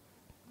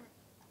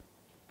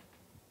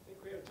 I think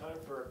we have time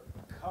for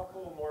a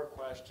couple more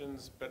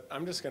questions, but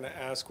I'm just going to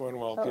ask one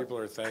while people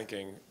are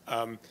thinking.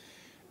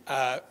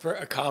 For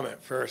a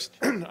comment first,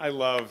 I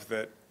love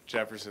that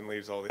Jefferson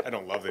leaves I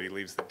don't love that he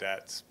leaves the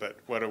debts, but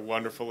what a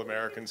wonderful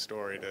American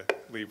story to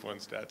leave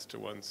one's debts to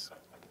one's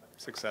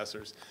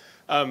successors.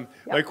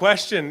 My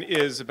question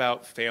is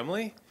about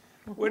family.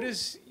 What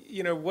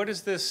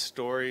does this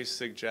story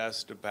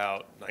suggest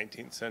about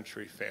 19th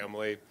century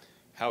family,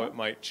 how it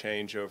might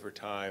change over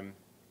time?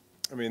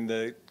 I mean,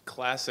 the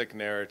classic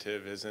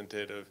narrative, isn't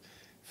it, of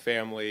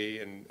family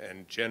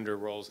and gender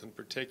roles in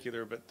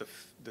particular, but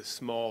the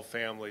small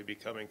family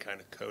becoming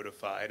kind of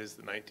codified as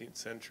the 19th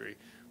century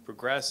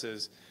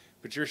progresses.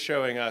 But you're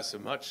showing us a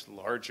much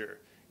larger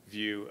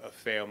view of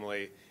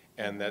family,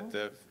 and that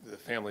the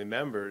family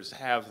members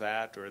have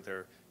that, or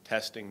they're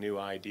testing new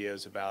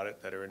ideas about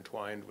it that are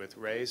entwined with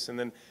race. And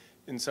then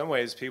in some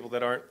ways, people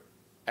that aren't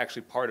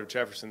actually part of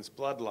Jefferson's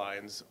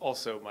bloodlines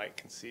also might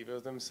conceive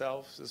of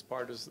themselves as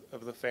part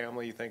of the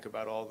family. You think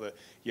about all the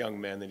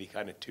young men that he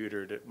kind of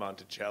tutored at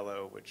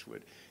Monticello, which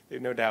they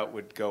no doubt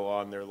would go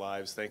on their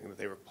lives thinking that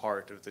they were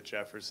part of the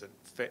Jefferson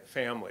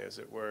family, as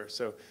it were.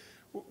 So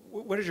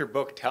what does your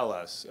book tell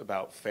us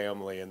about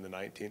family in the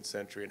 19th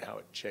century and how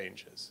it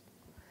changes?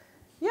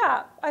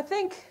 Yeah, I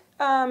think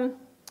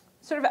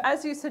sort of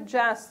as you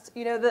suggest,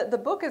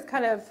 the book is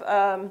kind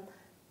of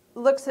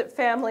looks at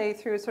family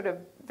through sort of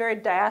very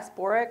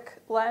diasporic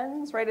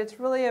lens, right? It's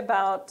really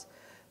about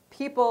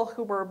people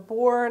who were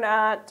born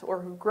at or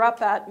who grew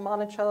up at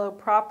Monticello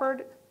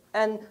proper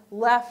and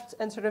left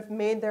and sort of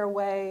made their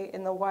way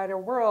in the wider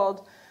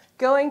world,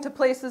 going to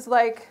places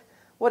like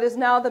what is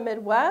now the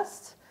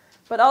Midwest,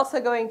 but also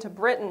going to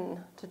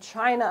Britain, to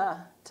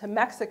China, to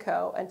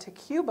Mexico, and to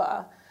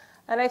Cuba.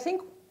 And I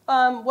think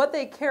what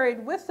they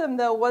carried with them,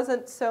 though,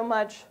 wasn't so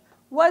much,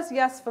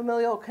 yes,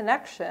 familial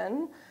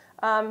connection,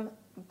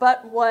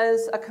 but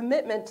was a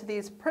commitment to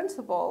these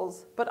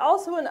principles, but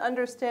also an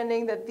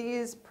understanding that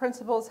these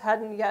principles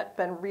hadn't yet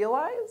been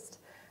realized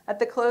at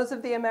the close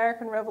of the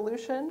American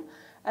Revolution,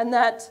 and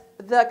that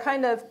the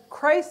kind of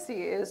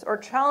crises or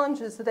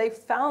challenges that they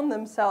found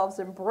themselves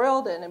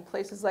embroiled in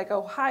places like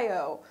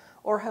Ohio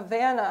or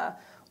Havana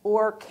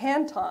or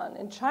Canton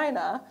in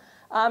China,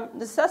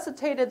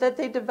 necessitated that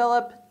they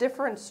develop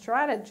different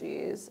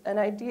strategies and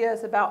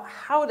ideas about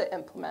how to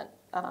implement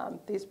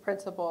these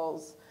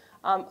principles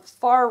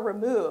far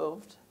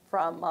removed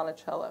from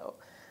Monticello.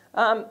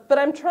 But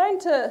I'm trying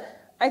to,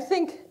 I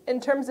think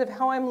in terms of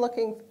how I'm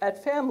looking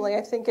at family,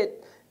 I think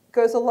it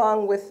goes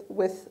along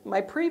with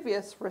my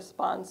previous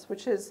response,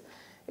 which is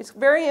it's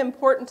very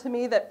important to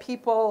me that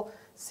people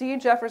see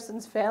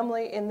Jefferson's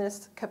family in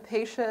this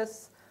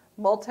capacious,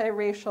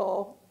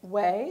 multiracial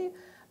way,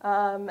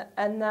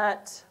 and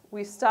that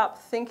we stop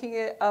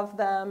thinking of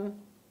them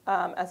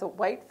as a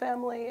white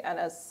family and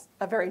as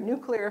a very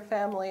nuclear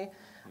family,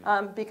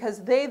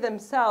 because they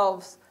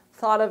themselves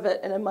thought of it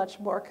in a much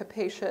more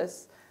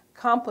capacious,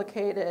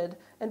 complicated,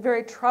 and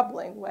very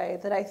troubling way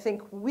that I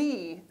think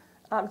we,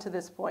 to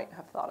this point,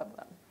 have thought of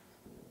them.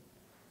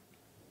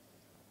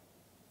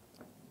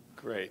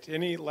 Great.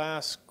 Any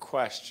last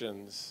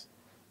questions?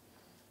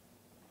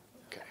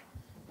 Okay.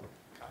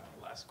 Kyle,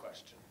 last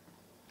question.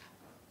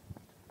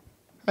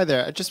 Hi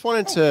there. I just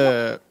wanted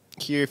to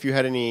hear if you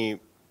had any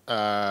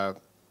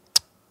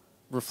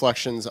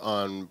reflections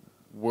on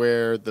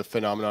where the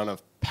phenomenon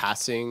of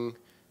passing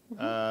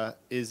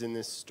is in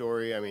this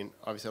story. I mean,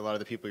 obviously a lot of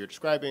the people you're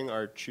describing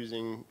are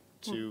choosing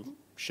to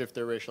shift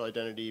their racial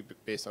identity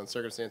based on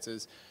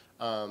circumstances,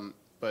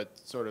 but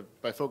sort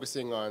of by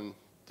focusing on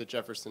the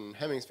Jefferson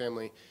Hemings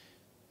family,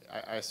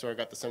 I sort of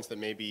got the sense that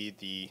maybe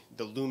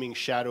the looming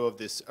shadow of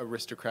this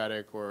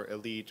aristocratic or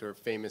elite or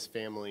famous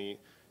family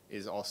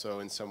is also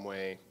in some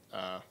way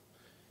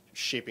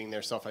shaping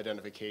their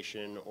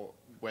self-identification, or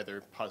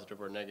whether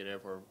positive or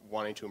negative, or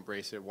wanting to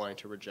embrace it, wanting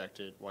to reject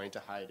it, wanting to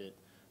hide it,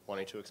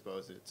 wanting to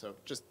expose it. So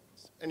just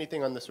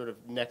anything on the sort of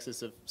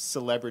nexus of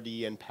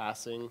celebrity and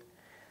passing?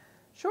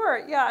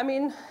 Sure, yeah, I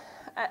mean,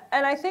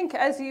 and I think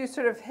as you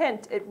sort of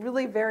hint, it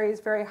really varies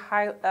very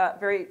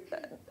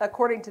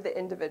according to the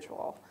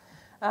individual.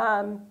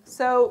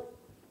 So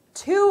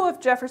 2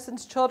 of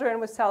Jefferson's children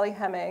with Sally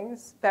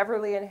Hemings,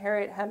 Beverly and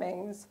Harriet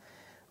Hemings,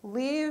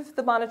 leave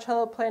the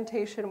Monticello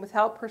plantation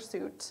without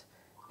pursuit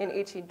in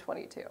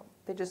 1822.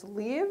 They just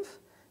leave,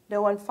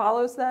 no one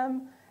follows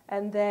them,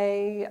 and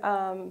they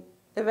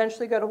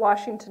eventually go to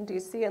Washington,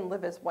 D.C. and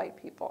live as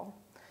white people.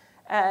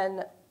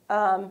 And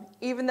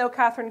even though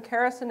Catherine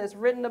Carrison has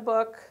written a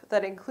book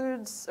that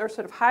includes or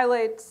sort of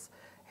highlights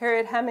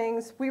Harriet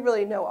Hemings, we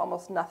really know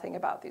almost nothing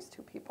about these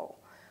 2 people,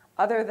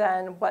 other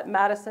than what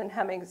Madison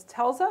Hemings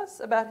tells us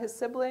about his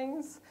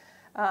siblings,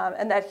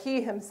 and that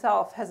he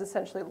himself has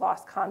essentially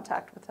lost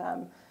contact with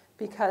them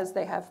because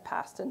they have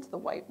passed into the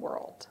white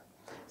world.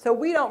 So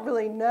we don't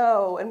really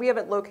know, and we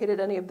haven't located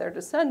any of their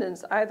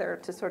descendants either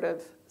to sort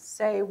of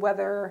say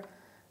whether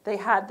they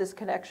had this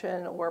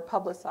connection or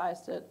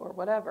publicized it or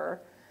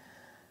whatever.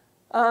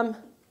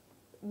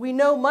 We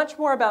know much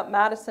more about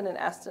Madison and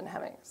Eston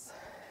Hemings.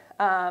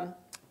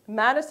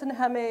 Madison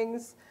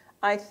Hemings,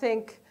 I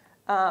think,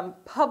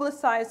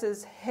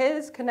 publicizes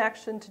his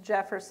connection to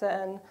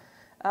Jefferson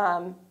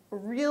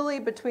really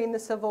between the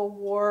Civil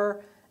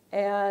War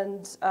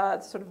and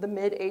sort of the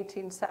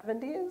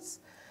mid-1870s.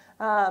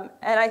 And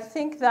I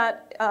think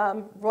that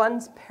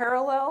runs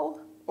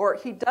parallel, or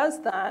he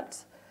does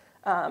that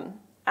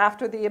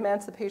after the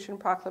Emancipation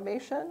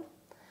Proclamation,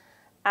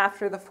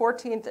 after the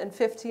 14th and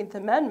 15th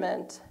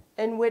Amendment,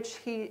 in which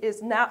he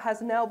has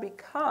now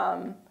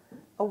become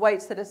a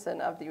white citizen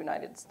of the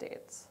United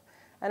States.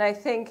 And I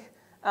think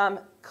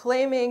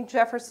claiming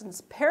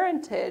Jefferson's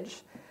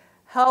parentage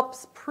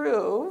helps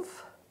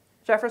prove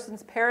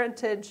Jefferson's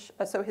parentage,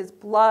 so his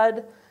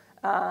blood,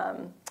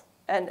 and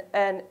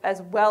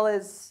as well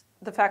as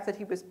the fact that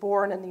he was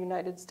born in the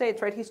United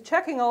States, right? He's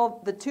checking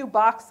all the 2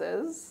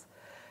 boxes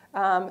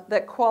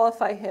that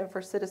qualify him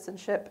for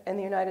citizenship in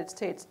the United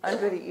States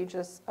under the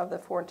aegis of the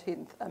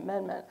 14th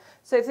Amendment.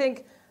 So I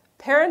think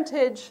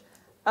parentage,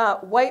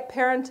 white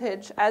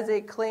parentage as a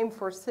claim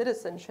for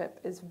citizenship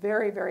is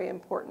very, very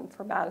important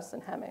for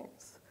Madison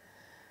Hemings.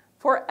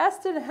 For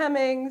Eston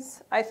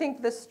Hemings, I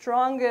think the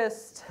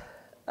strongest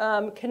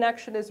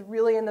connection is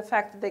really in the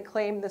fact that they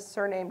claim the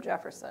surname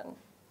Jefferson.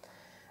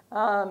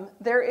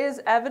 There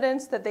is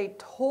evidence that they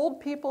told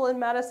people in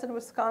Madison,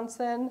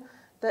 Wisconsin,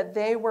 that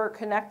they were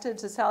connected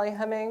to Sally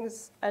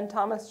Hemings and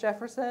Thomas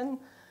Jefferson,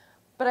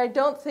 but I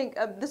don't think,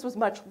 this was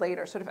much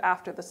later, sort of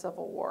after the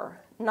Civil War,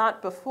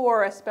 not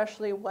before,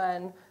 especially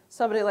when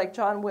somebody like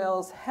John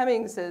Wills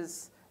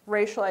Hemings's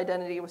racial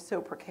identity was so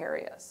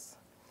precarious.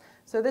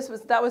 So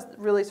that was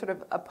really sort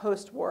of a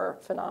post-war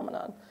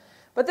phenomenon.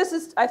 But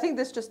I think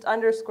this just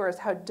underscores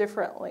how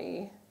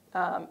differently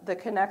the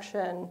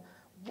connection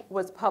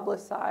was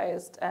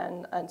publicized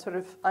and sort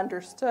of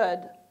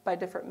understood by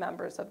different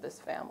members of this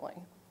family.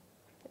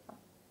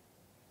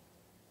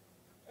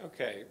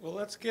 Okay, well,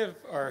 let's put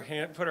our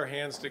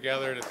hands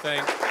together to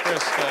thank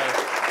Krista.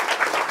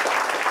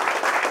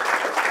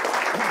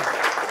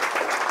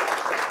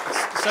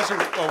 It's such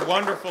a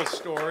wonderful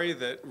story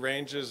that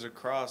ranges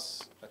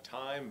across a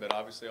time, but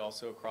obviously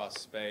also across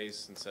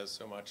space, and says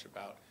so much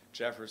about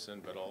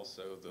Jefferson, but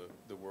also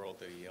the world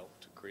that he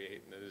helped to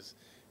create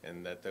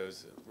and that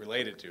those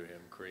related to him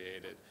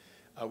created.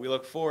 We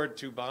look forward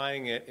to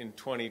buying it in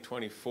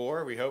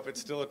 2024. We hope it's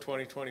still a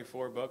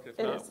 2024 book. If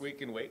not, we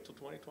can wait till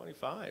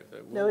 2025.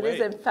 No, it is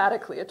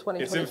emphatically a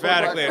 2024 It's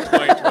emphatically a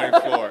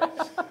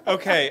 2024.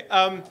 Okay.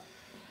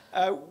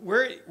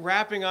 We're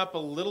wrapping up a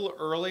little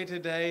early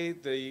today.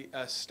 The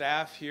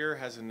staff here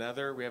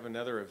we have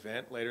another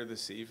event later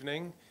this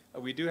evening.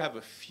 We do have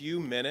a few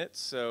minutes,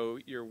 so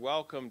you're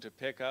welcome to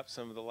pick up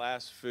some of the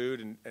last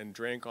food and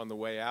drink on the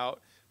way out.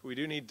 We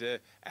do need to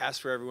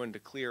ask for everyone to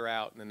clear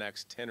out in the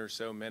next 10 or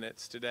so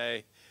minutes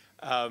today.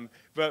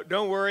 But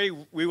don't worry,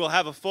 we will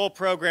have a full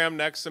program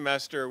next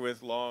semester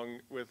with long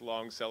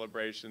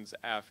celebrations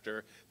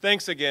after.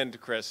 Thanks again to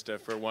Krista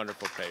for a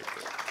wonderful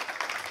paper.